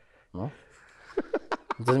canto, ¿no?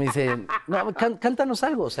 Entonces me dicen, no, cántanos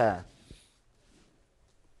algo, o sea,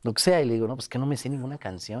 lo que sea. Y le digo, no, pues que no me sé ninguna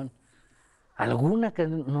canción. ¿Alguna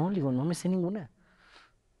canción? No, le digo, no me sé ninguna.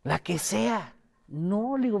 La que sea.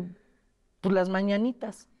 No, le digo, pues las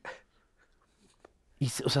mañanitas.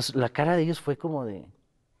 Y, o sea, la cara de ellos fue como de,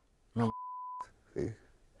 no. Sí.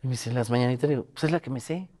 Y me dice, las mañanitas, le digo, pues es la que me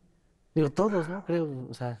sé. Digo, todos, ¿no? Creo,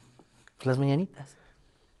 o sea, pues las mañanitas.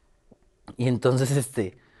 Y entonces,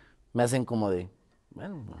 me hacen como de,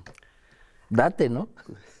 bueno, date, ¿no?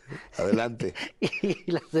 Adelante. Y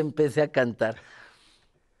las empecé a cantar.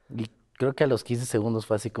 Y creo que a los 15 segundos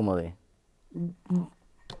fue así como de,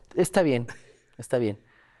 está bien, está bien.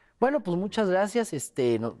 Bueno, pues muchas gracias,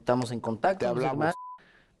 estamos en Te contacto, no sé qué más. hablamos.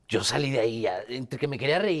 Yo salí de ahí, ya, entre que me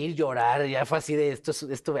quería reír, llorar, ya fue así de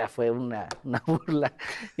esto ya fue una burla.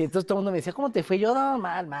 Y entonces todo el mundo me decía, ¿cómo te fue? Yo, no,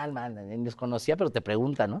 mal, ni los conocía, pero te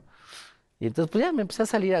pregunta, ¿no? Y entonces, pues ya me empecé a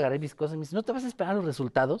salir, agarré mis cosas. Me dice, ¿no te vas a esperar los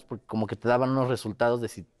resultados? Porque como que te daban unos resultados de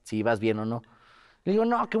si ibas bien o no. Le digo,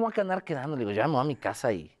 no, ¿qué voy a andar quedando? Le digo, ya me voy a mi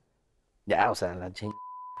casa y ya, o sea, la ching.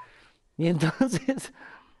 Y entonces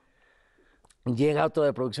llega otro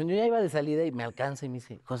de producción. Yo ya iba de salida y me alcanza y me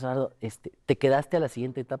dice, José Eduardo, te quedaste a la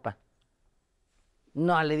siguiente etapa.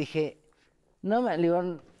 No, le dije, no, le digo,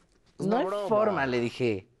 Es no una hay forma, broma. le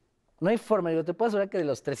dije, no hay forma. Le digo, te puedo asegurar que de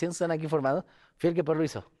los 300 que están aquí formados, fui el que peor lo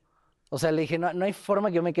hizo. O sea, le dije, no hay forma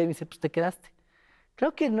que yo me quede. Me dice, pues te quedaste.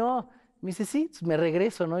 Creo que no. Me dice, sí, pues, me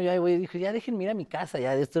regreso, ¿no? Yo ahí voy y dije, ya déjenme ir a mi casa,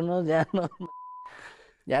 ya de esto no, ya no.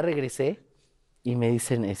 Ya regresé y me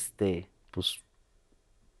dicen, pues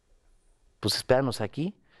espéranos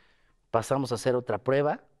aquí. Pasamos a hacer otra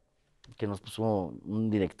prueba que nos puso un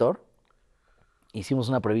director. Hicimos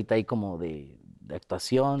una pruebita ahí como de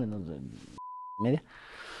actuación, de media.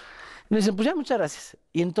 Me dicen, pues ya, muchas gracias.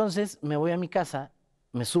 Y entonces me voy a mi casa,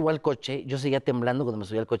 me subo al coche. Yo seguía temblando cuando me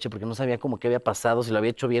subí al coche porque no sabía cómo qué había pasado, si lo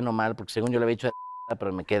había hecho bien o mal, porque según yo lo había hecho,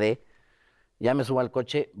 pero me quedé. Ya me subo al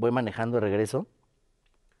coche, voy manejando de regreso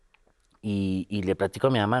y le platico a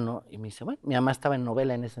mi mamá, ¿no? Y me dice, bueno, mi mamá estaba en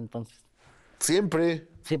novela en ese entonces. Siempre.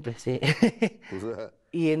 Siempre, sí. O sea,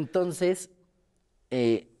 Y entonces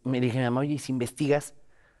me dije, mi mamá, oye, ¿y si investigas?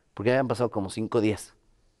 Porque habían pasado como 5 días.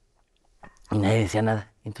 Y nadie decía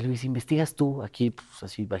nada. Entonces le dije, si investigas tú, aquí, pues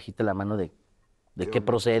así bajita la mano de ¿qué qué onda?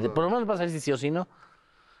 procede. Por Ajá. lo menos vas a ver si sí o si no.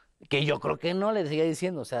 Que yo creo que no, le seguía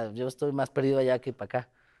diciendo. O sea, yo estoy más perdido allá que para acá.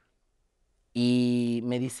 Y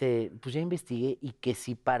me dice, pues ya investigué y que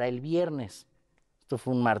si para el viernes, esto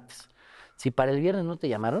fue un martes, si para el viernes no te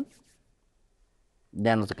llamaron,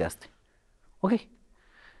 ya no te quedaste. Ok.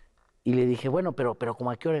 Y le dije, bueno, pero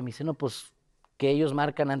 ¿cómo a qué hora? Y me dice, no, pues que ellos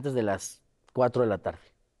marcan antes de las 4 de la tarde.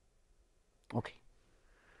 Ok.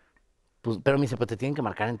 Pues, pero me dice, pues te tienen que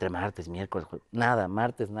marcar entre martes, miércoles, jueves. Nada,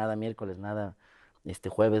 martes, nada, miércoles, nada,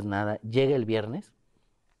 jueves, nada. Llega el viernes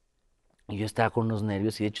y yo estaba con unos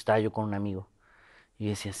nervios y de hecho estaba yo con un amigo. Y yo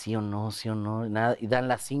decía, sí o no, nada. Y dan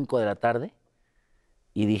las 5 de la tarde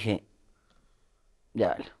y dije, ya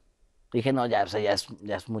vale. Dije, no, ya, o sea, ya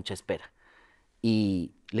es mucha espera.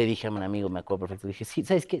 Y le dije a un amigo, me acuerdo perfecto, le dije, sí,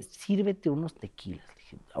 ¿sabes qué? Sírvete unos tequilas. Le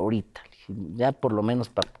dije, ahorita, le dije, ya por lo menos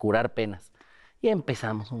para curar penas. Y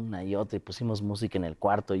empezamos una y otra y pusimos música en el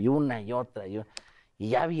cuarto y una y otra. Y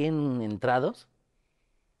ya bien entrados,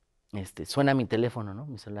 suena mi teléfono, ¿no?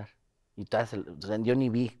 Mi celular. Y todas, o sea, yo ni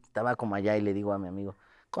vi, estaba como allá y le digo a mi amigo,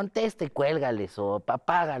 conteste, cuélgales o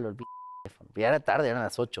apágalo el teléfono. Ya era tarde, eran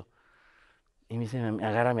las 8. Y me dice, me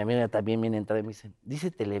agarra mi amiga también viene entrada y me dice, dice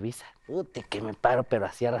Televisa. Puta, que me paro, pero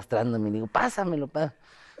así arrastrándome. Y digo, pásamelo, pa.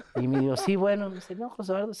 Y me digo, sí, bueno. Me dice, no,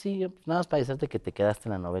 José Eduardo, sí, pues, nada más para decirte que te quedaste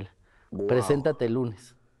en la novela. Wow. Preséntate el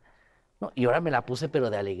lunes. No, y ahora me la puse, pero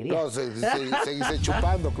de alegría. No, seguiste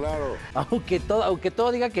chupando, claro. Aunque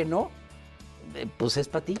todo diga que no, pues es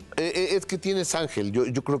para ti. Es que tienes ángel.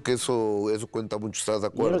 Yo creo que eso cuenta mucho, ¿estás de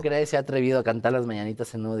Yo creo acuerdo? que nadie se ha atrevido a cantar las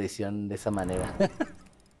mañanitas en una audición de esa manera.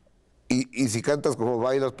 Y si cantas como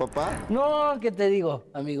bailas, papá. No, ¿qué te digo,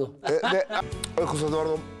 amigo? Oye, José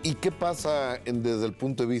Eduardo, ¿y qué pasa desde el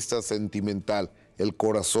punto de vista sentimental, el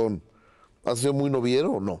corazón? ¿Has sido muy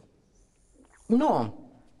noviero o no? No,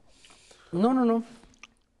 no.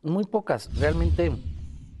 Muy pocas. Realmente.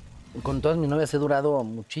 Con todas mis novias he durado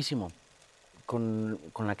muchísimo. Con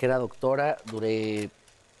la que era doctora duré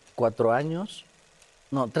 4 años,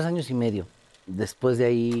 no, 3 años y medio. Después de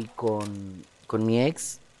ahí con mi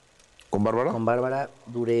ex, ¿Con Bárbara? con Bárbara,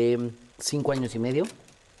 duré 5 años y medio.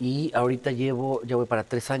 Y ahorita ya voy para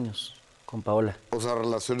 3 años con Paola. O sea,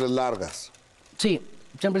 relaciones largas. Sí,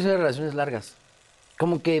 siempre he sido de relaciones largas.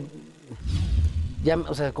 Como que ya,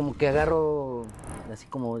 o sea, como que agarro, así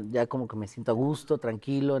como, ya como que me siento a gusto,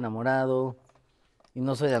 tranquilo, enamorado. Y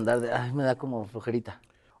no soy de andar de, ay, me da como flojerita.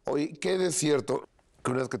 Oye, ¿qué es cierto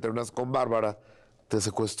que una vez que terminas con Bárbara, te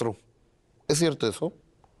secuestró? ¿Es cierto eso?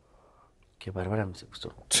 Que Bárbara me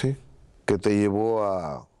secuestró. Sí. Que te llevó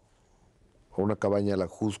a una cabaña a la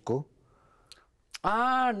Jusco.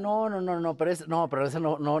 Ah, no, pero esa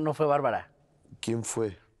no fue Bárbara. ¿Quién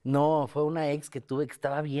fue? No, fue una ex que tuve que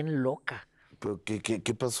estaba bien loca. ¿Pero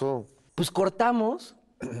qué pasó? Pues cortamos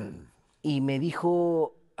y me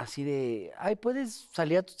dijo así de, ay, ¿puedes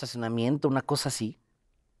salir a tu estacionamiento? Una cosa así.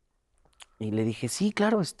 Y le dije, sí,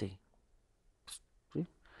 claro, sí.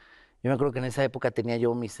 Yo me acuerdo que en esa época tenía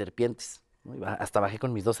yo mis serpientes, ¿no? Hasta bajé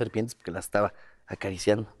con mis 2 serpientes porque las estaba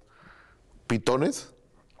acariciando. ¿Pitones?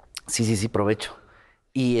 Sí, provecho.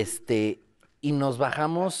 Y y nos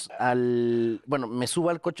bajamos bueno, me subo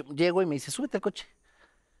al coche, llego y me dice, súbete al coche.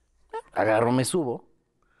 Agarro, me subo.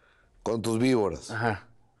 Con tus víboras. Ajá.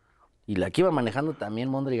 Y la que iba manejando también,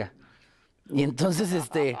 Móndriga. Y entonces,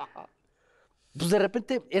 pues de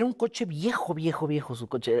repente era un coche viejo su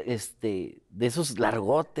coche, de esos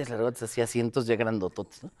largotes, así asientos ya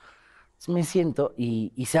grandototes, ¿no? Entonces me siento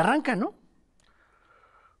y se arranca, ¿no?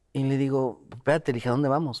 Y le digo, espérate, le dije, ¿a dónde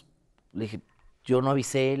vamos? Le dije, yo no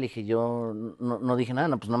avisé, le dije, yo no dije nada,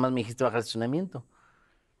 no, pues nomás me dijiste bajar al estacionamiento.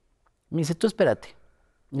 Me dice, tú espérate.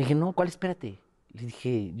 Le dije, no, ¿cuál espérate? Le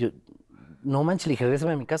dije, no manches, le dije,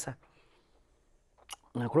 regrésame a mi casa.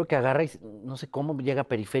 Me acuerdo que agarra y no sé cómo llega a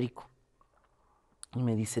periférico. Y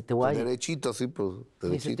me dice, Derechito, así, pues, me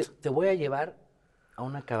dice, derechito. te voy a llevar a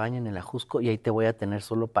una cabaña en el Ajusco y ahí te voy a tener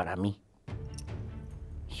solo para mí.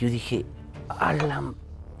 Y yo dije,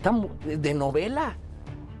 de novela.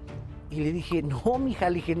 Y le dije, no, mija,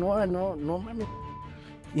 le dije, no mames.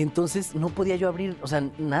 Y entonces no podía yo abrir, o sea,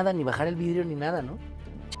 nada, ni bajar el vidrio ni nada, ¿no?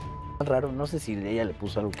 Raro, no sé si ella le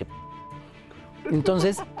puso algo que...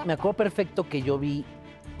 Entonces, me acuerdo perfecto que yo vi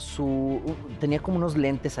tenía como unos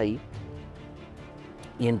lentes ahí.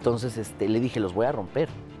 Y entonces le dije, los voy a romper.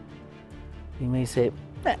 Y me dice,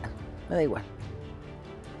 me da igual.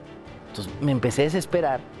 Entonces me empecé a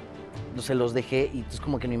desesperar, se los dejé y entonces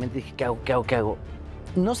como que en mi mente dije, ¿qué hago?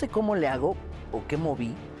 No sé cómo le hago o qué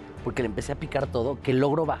moví, porque le empecé a picar todo, que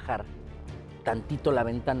logro bajar tantito la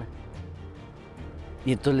ventana.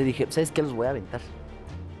 Y entonces le dije, ¿sabes qué? Los voy a aventar.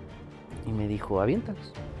 Y me dijo,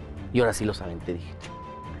 aviéntalos. Y ahora sí los aventé, dije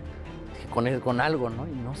con algo, ¿no?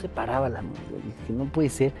 Y no se paraba la música. Dije, no puede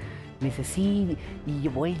ser. Me dice, sí, y yo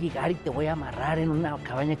voy a llegar y te voy a amarrar en una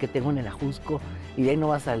cabaña que tengo en el Ajusco y de ahí no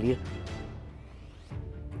va a salir.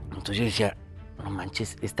 Entonces yo decía, no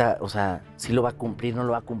manches, o sea, sí lo va a cumplir, no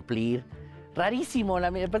lo va a cumplir. Rarísimo,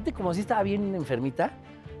 aparte como si estaba bien enfermita,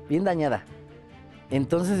 bien dañada.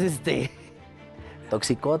 Entonces,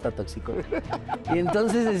 toxicota. Y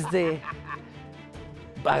entonces,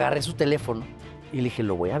 agarré su teléfono y le dije,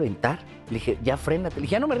 lo voy a aventar. Le dije, ya frénate. Le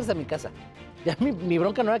dije, ya no me regreses a mi casa. Ya mi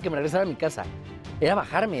bronca no era que me regresara a mi casa, era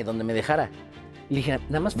bajarme donde me dejara. Y le dije,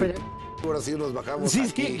 nada más frena. Ahora sí nos bajamos.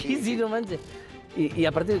 Sí, no manches. Y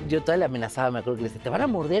aparte, yo todavía le amenazaba, me acuerdo que le decía, te van a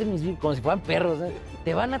morder mis vivos, como si fueran perros, ¿eh?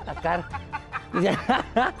 Te van a atacar.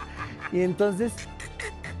 Y entonces,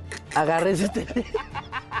 agarré su teléfono.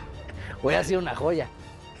 Voy a hacer una joya.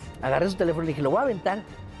 Agarré su teléfono y le dije, lo voy a aventar.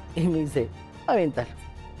 Y me dice, aventar.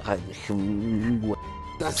 Ay, dije, güey.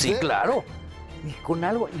 Sí, claro. Dije, con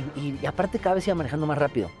algo. Y aparte cada vez iba manejando más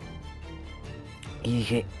rápido. Y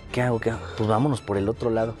dije, ¿qué hago? Pues vámonos por el otro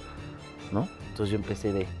lado, ¿no? Entonces yo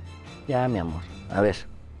empecé ya, mi amor, a ver.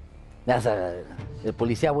 Ya sabes, el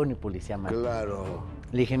policía bueno y policía malo. Claro.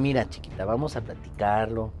 Le dije, mira, chiquita, vamos a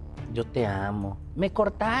platicarlo. Yo te amo. Me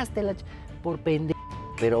cortaste por pendejo.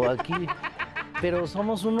 Pero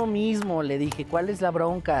somos uno mismo. Le dije, ¿cuál es la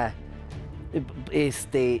bronca? Y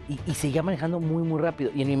seguía manejando muy, muy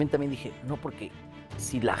rápido. Y en mi mente también dije, no, porque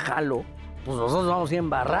si la jalo, pues nosotros vamos a ir a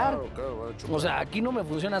embarrar. Claro, o sea, aquí no me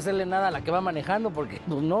funciona hacerle nada a la que va manejando, porque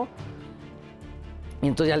pues no. Y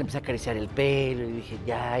entonces ya le empecé a acariciar el pelo y dije,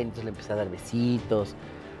 ya, y entonces le empecé a dar besitos.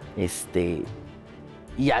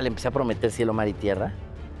 Y ya le empecé a prometer cielo, mar y tierra.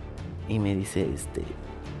 Y me dice,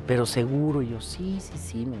 pero seguro. Y yo, sí,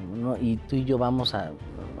 no, y tú y yo vamos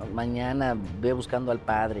mañana, ve buscando al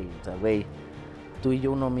padre. O sea, güey, tú y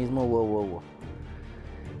yo uno mismo, wow.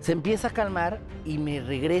 Se empieza a calmar y me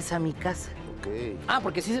regresa a mi casa. Ok.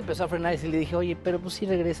 Porque sí se empezó a frenar y sí le dije, oye, pero pues sí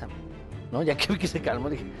regrésame, ¿no? Ya que vi que se calmó,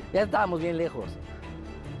 dije, ya estábamos bien lejos.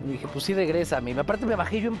 Y dije, pues sí regrésame. Y aparte me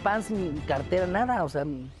bajé yo en pan, sin cartera, nada, o sea,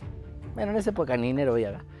 bueno, en esa época ni dinero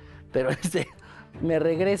ya, pero me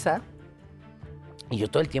regresa y yo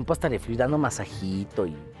todo el tiempo hasta le fui dando masajito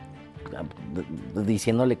y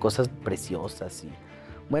diciéndole cosas preciosas y,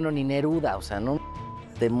 bueno, ni Neruda, o sea, no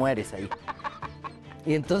te mueres ahí.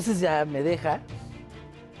 Y entonces ya me deja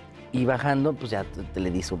y bajando, pues ya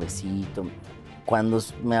le di su besito. Cuando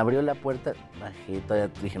me abrió la puerta, bajé,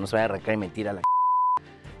 todavía dije, no se vaya a arrancar y me tira la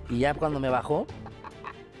Y ya cuando me bajo,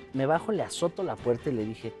 le azoto la puerta y le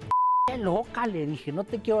dije, qué loca, le dije, no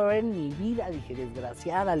te quiero ver en mi vida, le dije,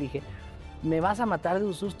 desgraciada, le dije, me vas a matar de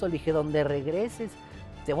un susto, le dije, donde regreses,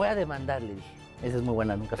 te voy a demandar, le dije. Esa es muy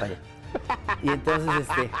buena, nunca falla. Y entonces,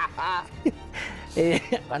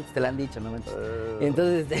 antes te la han dicho, ¿no?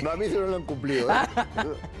 Entonces, No, a mí sí no lo han cumplido, ¿eh?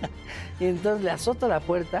 Y entonces le azoto la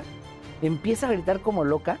puerta, empieza a gritar como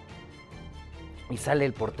loca y sale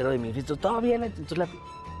el portero de mi edificio, todo bien, entonces la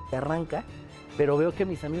arranca, pero veo que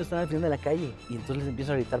mis amigos están al final de la calle y entonces les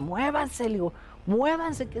empiezo a gritar, muévanse, le digo,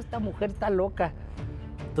 muévanse que esta mujer está loca.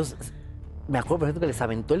 Entonces, me acuerdo perfecto que les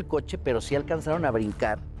aventó el coche, pero sí alcanzaron a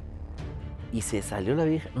brincar y se salió la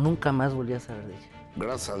vieja, nunca más volví a saber de ella.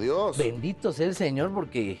 Gracias a Dios. Bendito sea el Señor,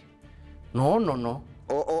 porque no.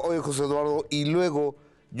 Oye, José Eduardo, y luego,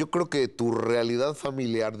 yo creo que tu realidad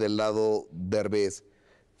familiar del lado Derbez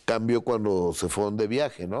cambió cuando se fueron de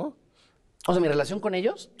viaje, ¿no? O sea, mi relación con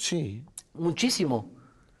ellos, Sí. muchísimo.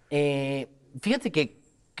 Fíjate que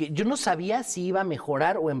yo no sabía si iba a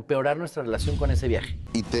mejorar o empeorar nuestra relación con ese viaje.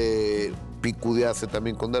 Y te picudeaste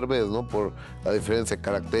también con Derbez, ¿no? Por la diferencia de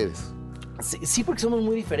caracteres. Sí, porque somos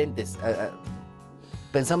muy diferentes.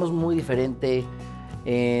 Pensamos muy diferente,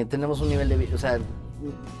 tenemos un nivel de vida, o sea,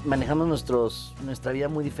 manejamos nuestra vida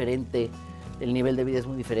muy diferente, el nivel de vida es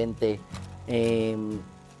muy diferente,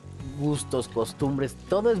 gustos, costumbres,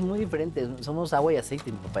 todo es muy diferente. Somos agua y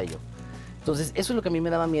aceite, mi papá y yo. Entonces, eso es lo que a mí me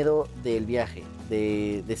daba miedo del viaje,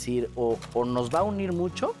 de decir, o nos va a unir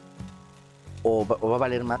mucho, o va a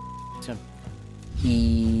valer más.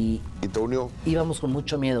 Y ¿Y te unió? íbamos con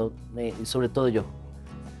mucho miedo, sobre todo yo.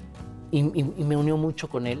 Y me unió mucho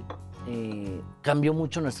con él. Cambió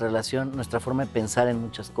mucho nuestra relación, nuestra forma de pensar en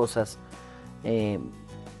muchas cosas.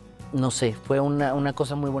 No sé, fue una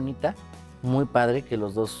cosa muy bonita, muy padre, que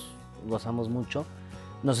los dos gozamos mucho.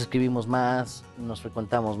 Nos escribimos más, nos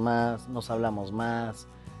frecuentamos más, nos hablamos más,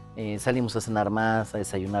 salimos a cenar más, a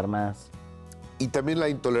desayunar más. Y también la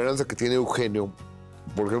intolerancia que tiene Eugenio,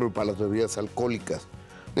 por ejemplo, para las bebidas alcohólicas.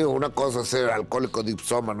 Digo, una cosa es ser alcohólico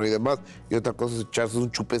dipsómano y demás, y otra cosa es echarse un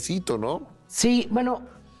chupecito, ¿no? Sí, bueno,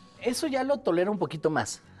 eso ya lo tolero un poquito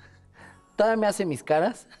más. Todavía me hace mis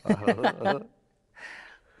caras, Ajá.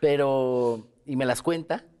 y me las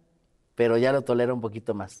cuenta, pero ya lo tolero un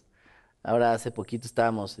poquito más. Ahora hace poquito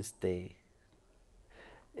estábamos,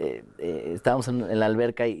 estábamos en la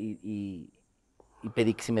alberca y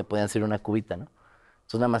pedí que si me podían hacer una cubita, ¿no?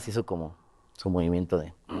 Entonces nada más hizo como su movimiento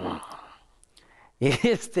de... Y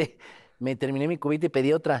me terminé mi cubita y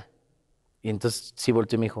pedí otra. Y entonces sí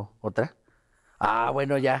volteó y me dijo, ¿otra?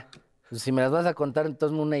 Bueno, ya. Pues, si me las vas a contar,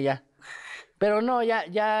 entonces una y ya. Pero no,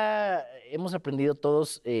 ya hemos aprendido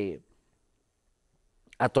todos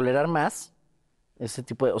a tolerar más ese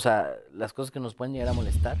tipo de... O sea, las cosas que nos pueden llegar a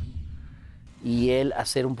molestar. Y él a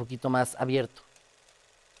ser un poquito más abierto.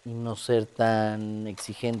 Y no ser tan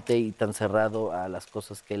exigente y tan cerrado a las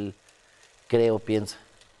cosas que él cree o piensa.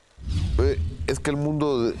 Es que el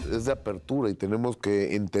mundo es de apertura y tenemos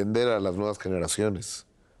que entender a las nuevas generaciones.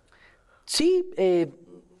 Sí. Y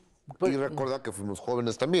recordar que fuimos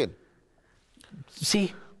jóvenes también.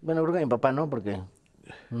 Sí, bueno, creo que mi papá no, porque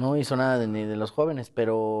no hizo nada ni de los jóvenes,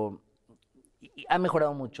 pero ha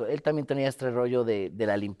mejorado mucho. Él también tenía este rollo de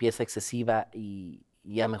la limpieza excesiva y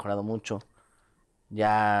ha mejorado mucho.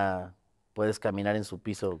 Ya puedes caminar en su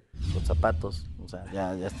piso con zapatos, o sea,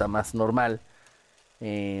 ya está más normal.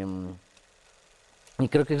 Y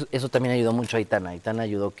creo que eso también ayudó mucho a Aitana. Aitana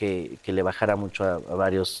ayudó que le bajara mucho a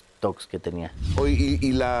varios tocs que tenía. Oye,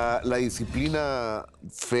 y la disciplina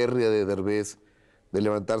férrea de Derbez, de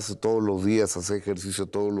levantarse todos los días, hacer ejercicio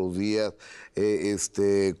todos los días,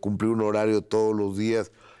 cumplir un horario todos los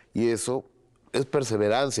días, y eso es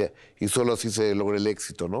perseverancia, y solo así se logra el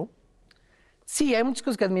éxito, ¿no? Sí, hay muchas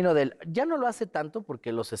cosas que admiro de él. Ya no lo hace tanto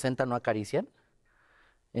porque los 60 no acarician.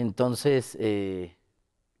 Entonces,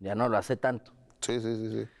 ya no lo hace tanto. Sí.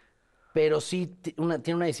 Pero sí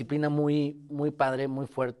tiene una disciplina muy, muy padre, muy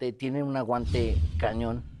fuerte. Tiene un aguante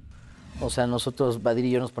cañón. O sea, nosotros, Badir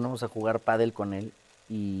y yo, nos ponemos a jugar pádel con él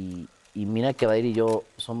y mira que Badir y yo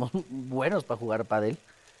somos buenos para jugar pádel.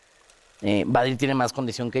 Badir tiene más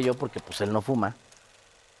condición que yo porque pues él no fuma.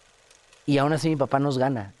 Y aún así mi papá nos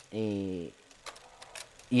gana. Y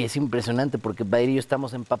es impresionante porque Badir y yo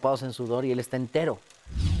estamos empapados en sudor y él está entero.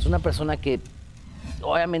 Es una persona que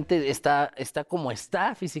obviamente está como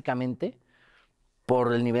está físicamente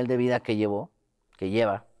por el nivel de vida que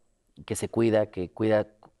lleva, que se cuida, que cuida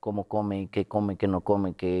cómo come, que no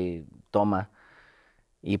come, que toma.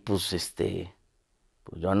 Y pues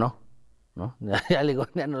pues yo no, ¿no? Ya le digo,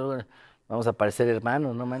 ya no, vamos a parecer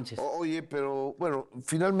hermanos, no manches. Oye, pero bueno,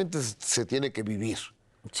 finalmente se tiene que vivir.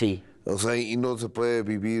 Sí. O sea, y no se puede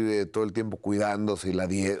vivir todo el tiempo cuidándose y la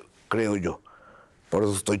dieta, creo yo. Por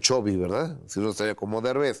eso estoy chubby, ¿verdad? Si no estaría como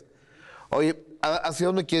Derbez. Oye, ¿hacia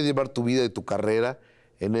dónde quieres llevar tu vida y tu carrera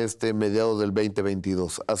en este mediados del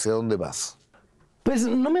 2022? ¿Hacia dónde vas? Pues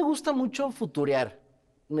no me gusta mucho futurear,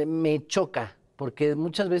 me choca, porque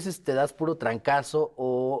muchas veces te das puro trancazo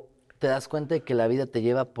o te das cuenta de que la vida te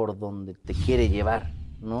lleva por donde te quiere llevar,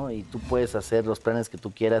 ¿no? Y tú puedes hacer los planes que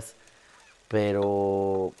tú quieras,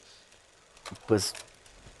 pero pues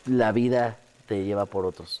la vida te lleva por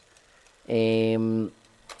otros. Yo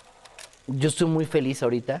estoy muy feliz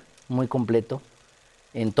ahorita, muy completo,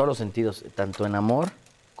 en todos los sentidos, tanto en amor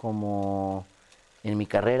como en mi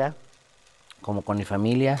carrera, como con mi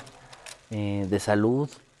familia, de salud.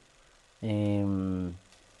 Yo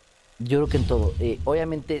creo que en todo.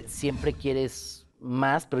 Obviamente siempre quieres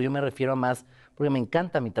más, pero yo me refiero a más porque me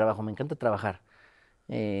encanta mi trabajo, me encanta trabajar.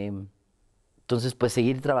 Eh, entonces, pues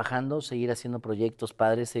seguir trabajando, seguir haciendo proyectos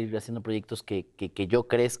padres, seguir haciendo proyectos que yo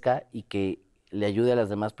crezca y que le ayude a las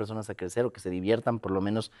demás personas a crecer o que se diviertan, por lo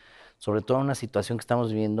menos, sobre todo en una situación que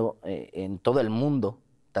estamos viviendo en todo el mundo,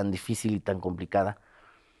 tan difícil y tan complicada.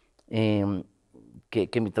 Em,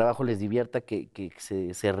 que mi trabajo les divierta, que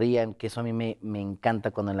se rían, que eso a mí me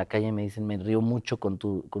encanta cuando en la calle me dicen, me río mucho con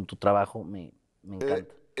tu trabajo, me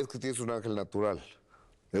encanta. Es que tienes un ángel natural.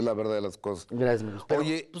 Es la verdad de las cosas. Gracias, amigos. Pero,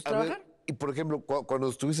 Oye, pues a ver, trabajar. y por ejemplo, cuando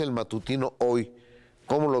estuviste en el matutino hoy,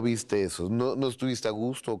 ¿cómo lo viste eso? ¿No estuviste a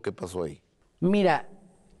gusto o qué pasó ahí? Mira,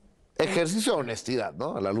 Ejercicio de honestidad,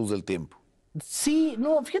 ¿no? A la luz del tiempo. sí,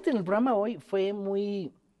 no, fíjate, en el programa hoy fue una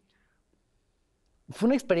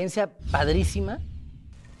experiencia padrísima,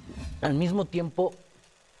 al mismo tiempo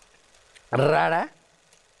rara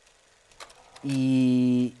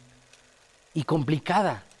y, y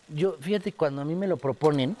complicada. Yo, fíjate, cuando a mí me lo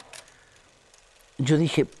proponen, yo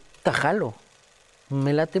dije, tajalo,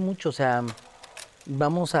 me late mucho, o sea,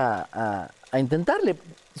 vamos a intentarle.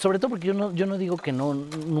 Sobre todo porque yo no digo que no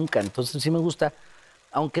nunca, entonces sí me gusta,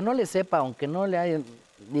 aunque no le sepa, aunque no le haya,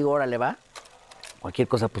 digo, órale, va, cualquier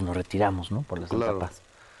cosa pues nos retiramos, ¿no? Por la Santa Claro. Paz.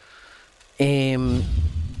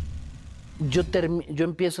 Yo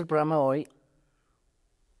empiezo el programa hoy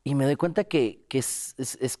y me doy cuenta que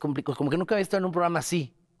es complicado, como que nunca había estado en un programa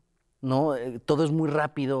así, ¿no? Todo es muy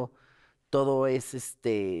rápido, todo es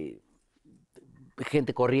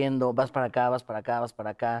gente corriendo, vas para acá, vas para acá, vas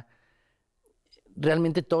para acá.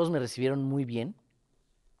 Realmente todos me recibieron muy bien.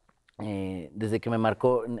 Desde que me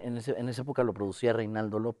marcó, en esa época lo producía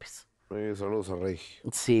Reinaldo López. Saludos a Rey.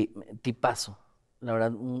 Sí, tipazo, la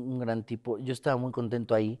verdad, un gran tipo. Yo estaba muy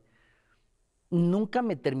contento ahí. Nunca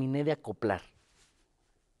me terminé de acoplar.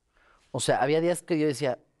 O sea, había días que yo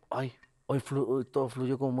decía, ay, hoy todo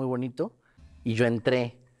fluyó como muy bonito. Y yo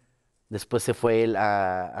entré. Después se fue él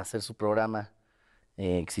a hacer su programa,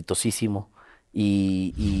 exitosísimo.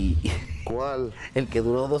 Y ¿Cuál? el que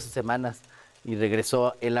duró 12 semanas. Y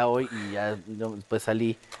regresó él a hoy y ya yo después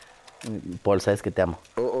salí. Paul, sabes que te amo.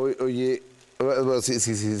 Oye,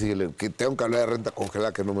 sí, que tengo que hablar de renta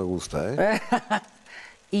congelada que no me gusta, ¿eh?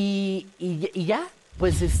 Y ya,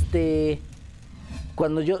 pues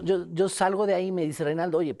cuando yo salgo de ahí me dice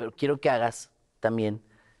Reinaldo, oye, pero quiero que hagas también,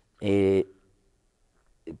 creo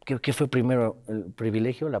que fue primero el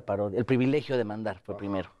privilegio, la parodia, el privilegio de mandar fue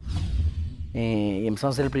primero. Y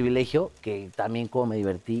empezamos a hacer el privilegio, que también como me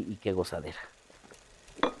divertí y qué gozadera.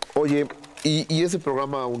 Oye, y ese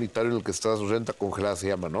programa unitario en el que estás, renta congelada se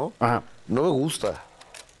llama, ¿no? Ajá. No me gusta.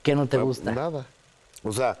 ¿Qué no te gusta? Nada.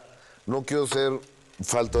 O sea, no quiero ser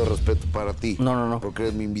falta de respeto para ti. No. Porque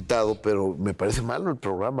eres mi invitado, pero me parece malo el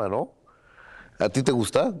programa, ¿no? ¿A ti te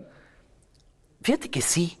gusta? Fíjate que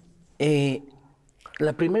sí.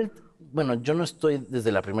 Bueno, yo no estoy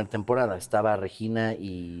desde la primera temporada, estaba Regina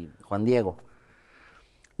y Juan Diego.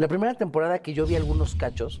 La primera temporada que yo vi algunos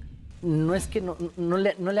cachos, no es que no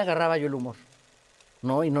le agarraba yo el humor,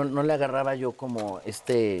 ¿no? Y no le agarraba yo como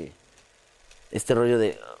este rollo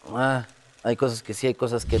de, hay cosas que sí, hay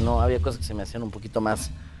cosas que no, había cosas que se me hacían un poquito más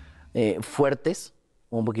fuertes.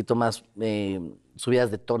 un poquito más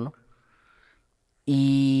subidas de tono.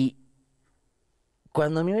 Y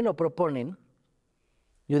cuando a mí me lo proponen,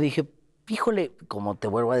 yo dije, híjole, como te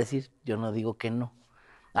vuelvo a decir, yo no digo que no.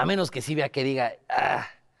 A menos que sí vea que diga, ah.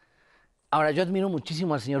 Ahora, yo admiro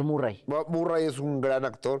muchísimo al señor Murray. Murray es un gran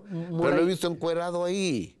actor, pero lo he visto encuerado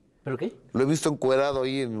ahí. ¿Pero qué? Lo he visto encuerado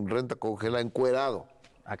ahí en Renta Congelada, encuerado.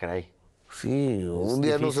 Ah, caray. Sí, un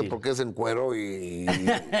día difícil. No sé por qué es en cuero y...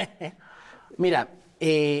 Mira,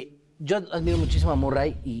 yo admiro muchísimo a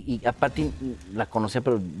Murray y a Patty la conocía,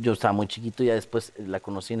 pero yo estaba muy chiquito, ya después la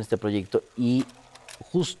conocí en este proyecto y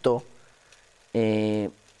justo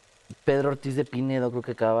Pedro Ortiz de Pinedo creo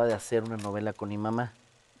que acababa de hacer una novela con mi mamá.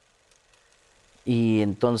 Y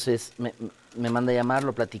entonces me manda a llamar,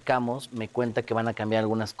 lo platicamos, me cuenta que van a cambiar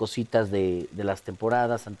algunas cositas de las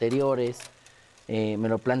temporadas anteriores, me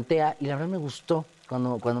lo plantea y la verdad me gustó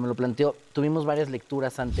cuando me lo planteó. Tuvimos varias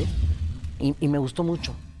lecturas antes y me gustó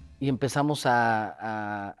mucho. Y empezamos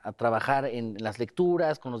a trabajar en las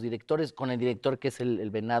lecturas, con los directores, con el director que es el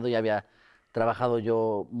Venado, ya había trabajado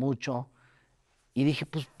yo mucho. Y dije,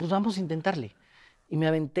 pues vamos a intentarle. Y me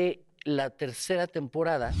aventé la tercera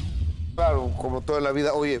temporada. Claro, como toda la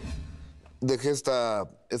vida. Oye, dejé estas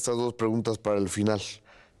dos preguntas para el final.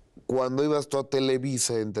 Cuando ibas tú a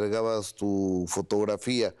Televisa, entregabas tu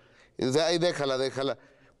fotografía, y dices, ay, déjala.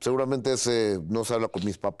 Seguramente ese no se habla con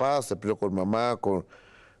mis papás, se peleó con mamá.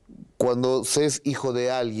 Cuando se es hijo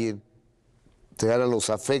de alguien, te ganan los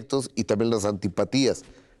afectos y también las antipatías.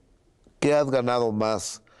 ¿Qué has ganado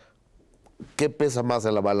más? ¿Qué pesa más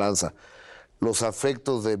en la balanza? ¿Los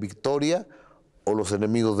afectos de Victoria o los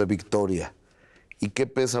enemigos de Victoria? ¿Y qué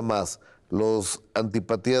pesa más? ¿Los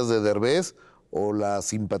antipatías de Derbez o las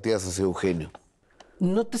simpatías hacia Eugenio?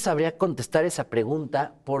 No te sabría contestar esa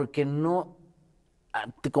pregunta porque no,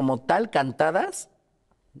 como tal, cantadas,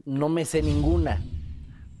 no me sé ninguna.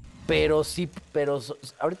 Pero sí,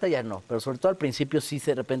 ahorita ya no, pero sobre todo al principio sí,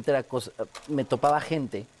 de repente era me topaba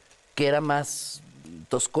gente que era más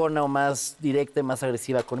toscona o más directa y más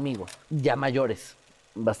agresiva conmigo, ya mayores,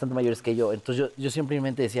 bastante mayores que yo. Entonces yo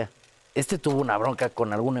simplemente decía, tuvo una bronca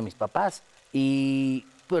con alguno de mis papás. Y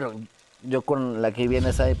bueno, yo con la que vivía en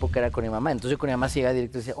esa época era con mi mamá. Entonces yo con mi mamá llegaba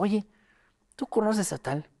directo y decía, oye, ¿tú conoces a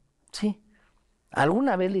tal? Sí.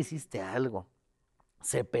 ¿Alguna vez le hiciste algo?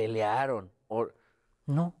 ¿Se pelearon? O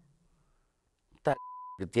no. Tal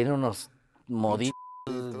que tiene unos moditos.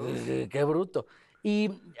 Qué bruto.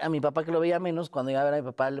 Y a mi papá, que lo veía menos, cuando iba a ver a mi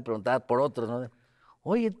papá le preguntaba por otros, ¿no?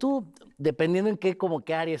 Oye, tú, dependiendo en qué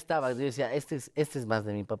área estabas, yo decía, este es más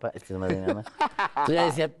de mi papá, este es más de mi mamá. Entonces ya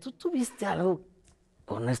decía, ¿tú tuviste algo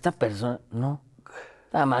con esta persona? No.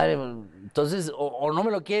 La madre, entonces, o no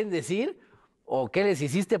me lo quieren decir, o qué les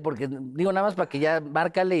hiciste, porque digo nada más para que ya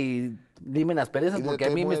márcale y dime las perezas, porque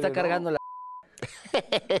a mí me está cargando la...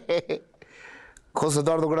 José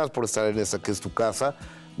Eduardo, gracias por estar en esta que es tu casa.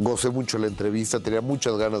 Gocé mucho la entrevista, tenía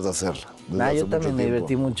muchas ganas de hacerla. Yo también me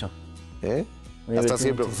divertí mucho. Hasta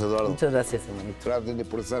siempre, mucho. José Eduardo. Muchas gracias, hermanito. Gracias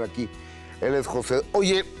por estar aquí. Él es José.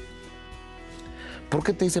 Oye, ¿por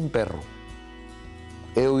qué te dicen perro?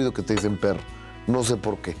 He oído que te dicen perro. No sé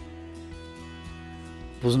por qué.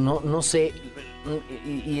 Pues no sé.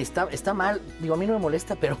 Y está mal. Digo, a mí no me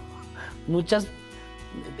molesta, pero muchas...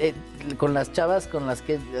 con las chavas con las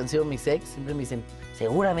que han sido mis ex, siempre me dicen,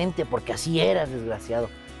 seguramente porque así eras, desgraciado.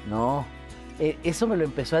 No, eso me lo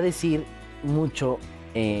empezó a decir mucho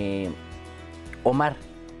Omar.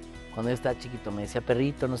 Cuando yo estaba chiquito me decía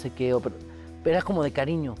perrito, no sé qué, pero era como de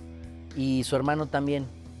cariño. Y su hermano también,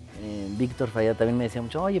 Víctor Fayad, también me decía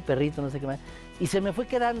mucho, oye, perrito, no sé qué más. Y se me fue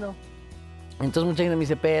quedando. Entonces mucha gente me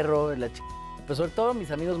dice perro, pero sobre todo mis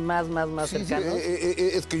amigos más cercanos.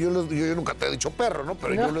 Es que yo nunca te he dicho perro, ¿no?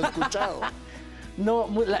 Pero yo lo he escuchado. No,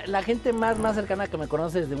 la gente más cercana que me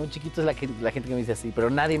conoce desde muy chiquito es la gente que me dice así, pero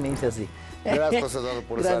nadie me dice así. Gracias, José Eduardo,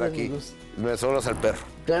 por estar aquí. Me sonas al perro.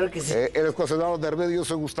 Claro que sí. Eres José Eduardo Derbez, yo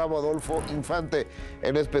soy Gustavo Adolfo Infante.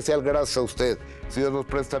 En especial, gracias a usted. Si Dios nos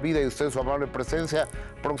presta vida y usted su amable presencia,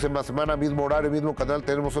 próxima semana, mismo horario, mismo canal,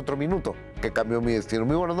 tenemos otro minuto que cambió mi destino.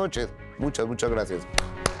 Muy buenas noches. Muchas gracias.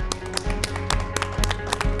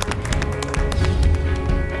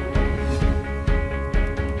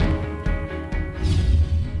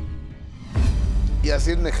 Y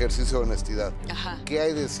así en ejercicio de honestidad. Ajá. ¿Qué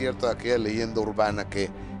hay de cierto de aquella leyenda urbana que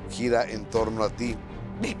gira en torno a ti?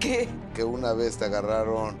 ¿De qué? Que una vez te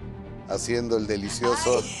agarraron haciendo el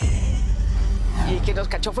delicioso. Ay. Y quien nos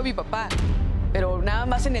cachó fue mi papá. Pero nada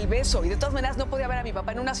más en el beso. Y de todas maneras no podía ver a mi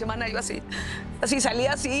papá en una semana. Yo así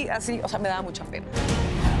salía así. O sea, me daba mucha pena.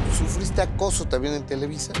 ¿Sufriste acoso también en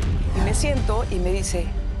Televisa? Y me siento y me dice,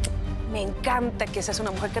 me encanta que seas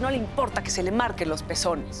una mujer que no le importa que se le marquen los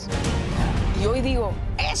pezones. Y hoy digo,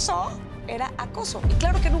 eso era acoso. Y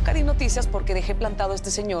claro que nunca di noticias porque dejé plantado a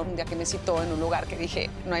este señor un día que me citó en un lugar que dije,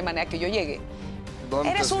 no hay manera que yo llegue.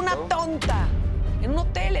 Eres una tonta. En un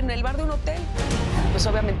hotel, en el bar de un hotel. Pues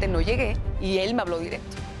obviamente no llegué y él me habló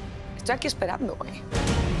directo. Estoy aquí esperando, güey.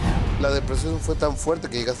 La depresión fue tan fuerte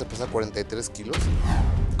que llegaste a pesar 43 kilos.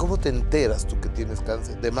 ¿Cómo te enteras tú que tienes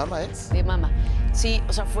cáncer? ¿De mama es? De mama. Sí,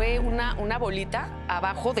 o sea, fue una bolita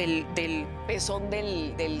abajo del pezón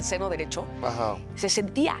del seno derecho. Ajá. Se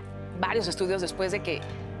sentía. Varios estudios después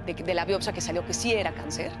de la biopsia que salió que sí era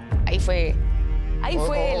cáncer. Ahí fue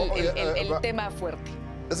el tema fuerte.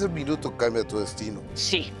 Ese minuto cambia tu destino.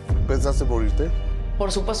 Sí. ¿Pensaste morirte?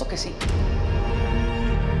 Por supuesto que sí.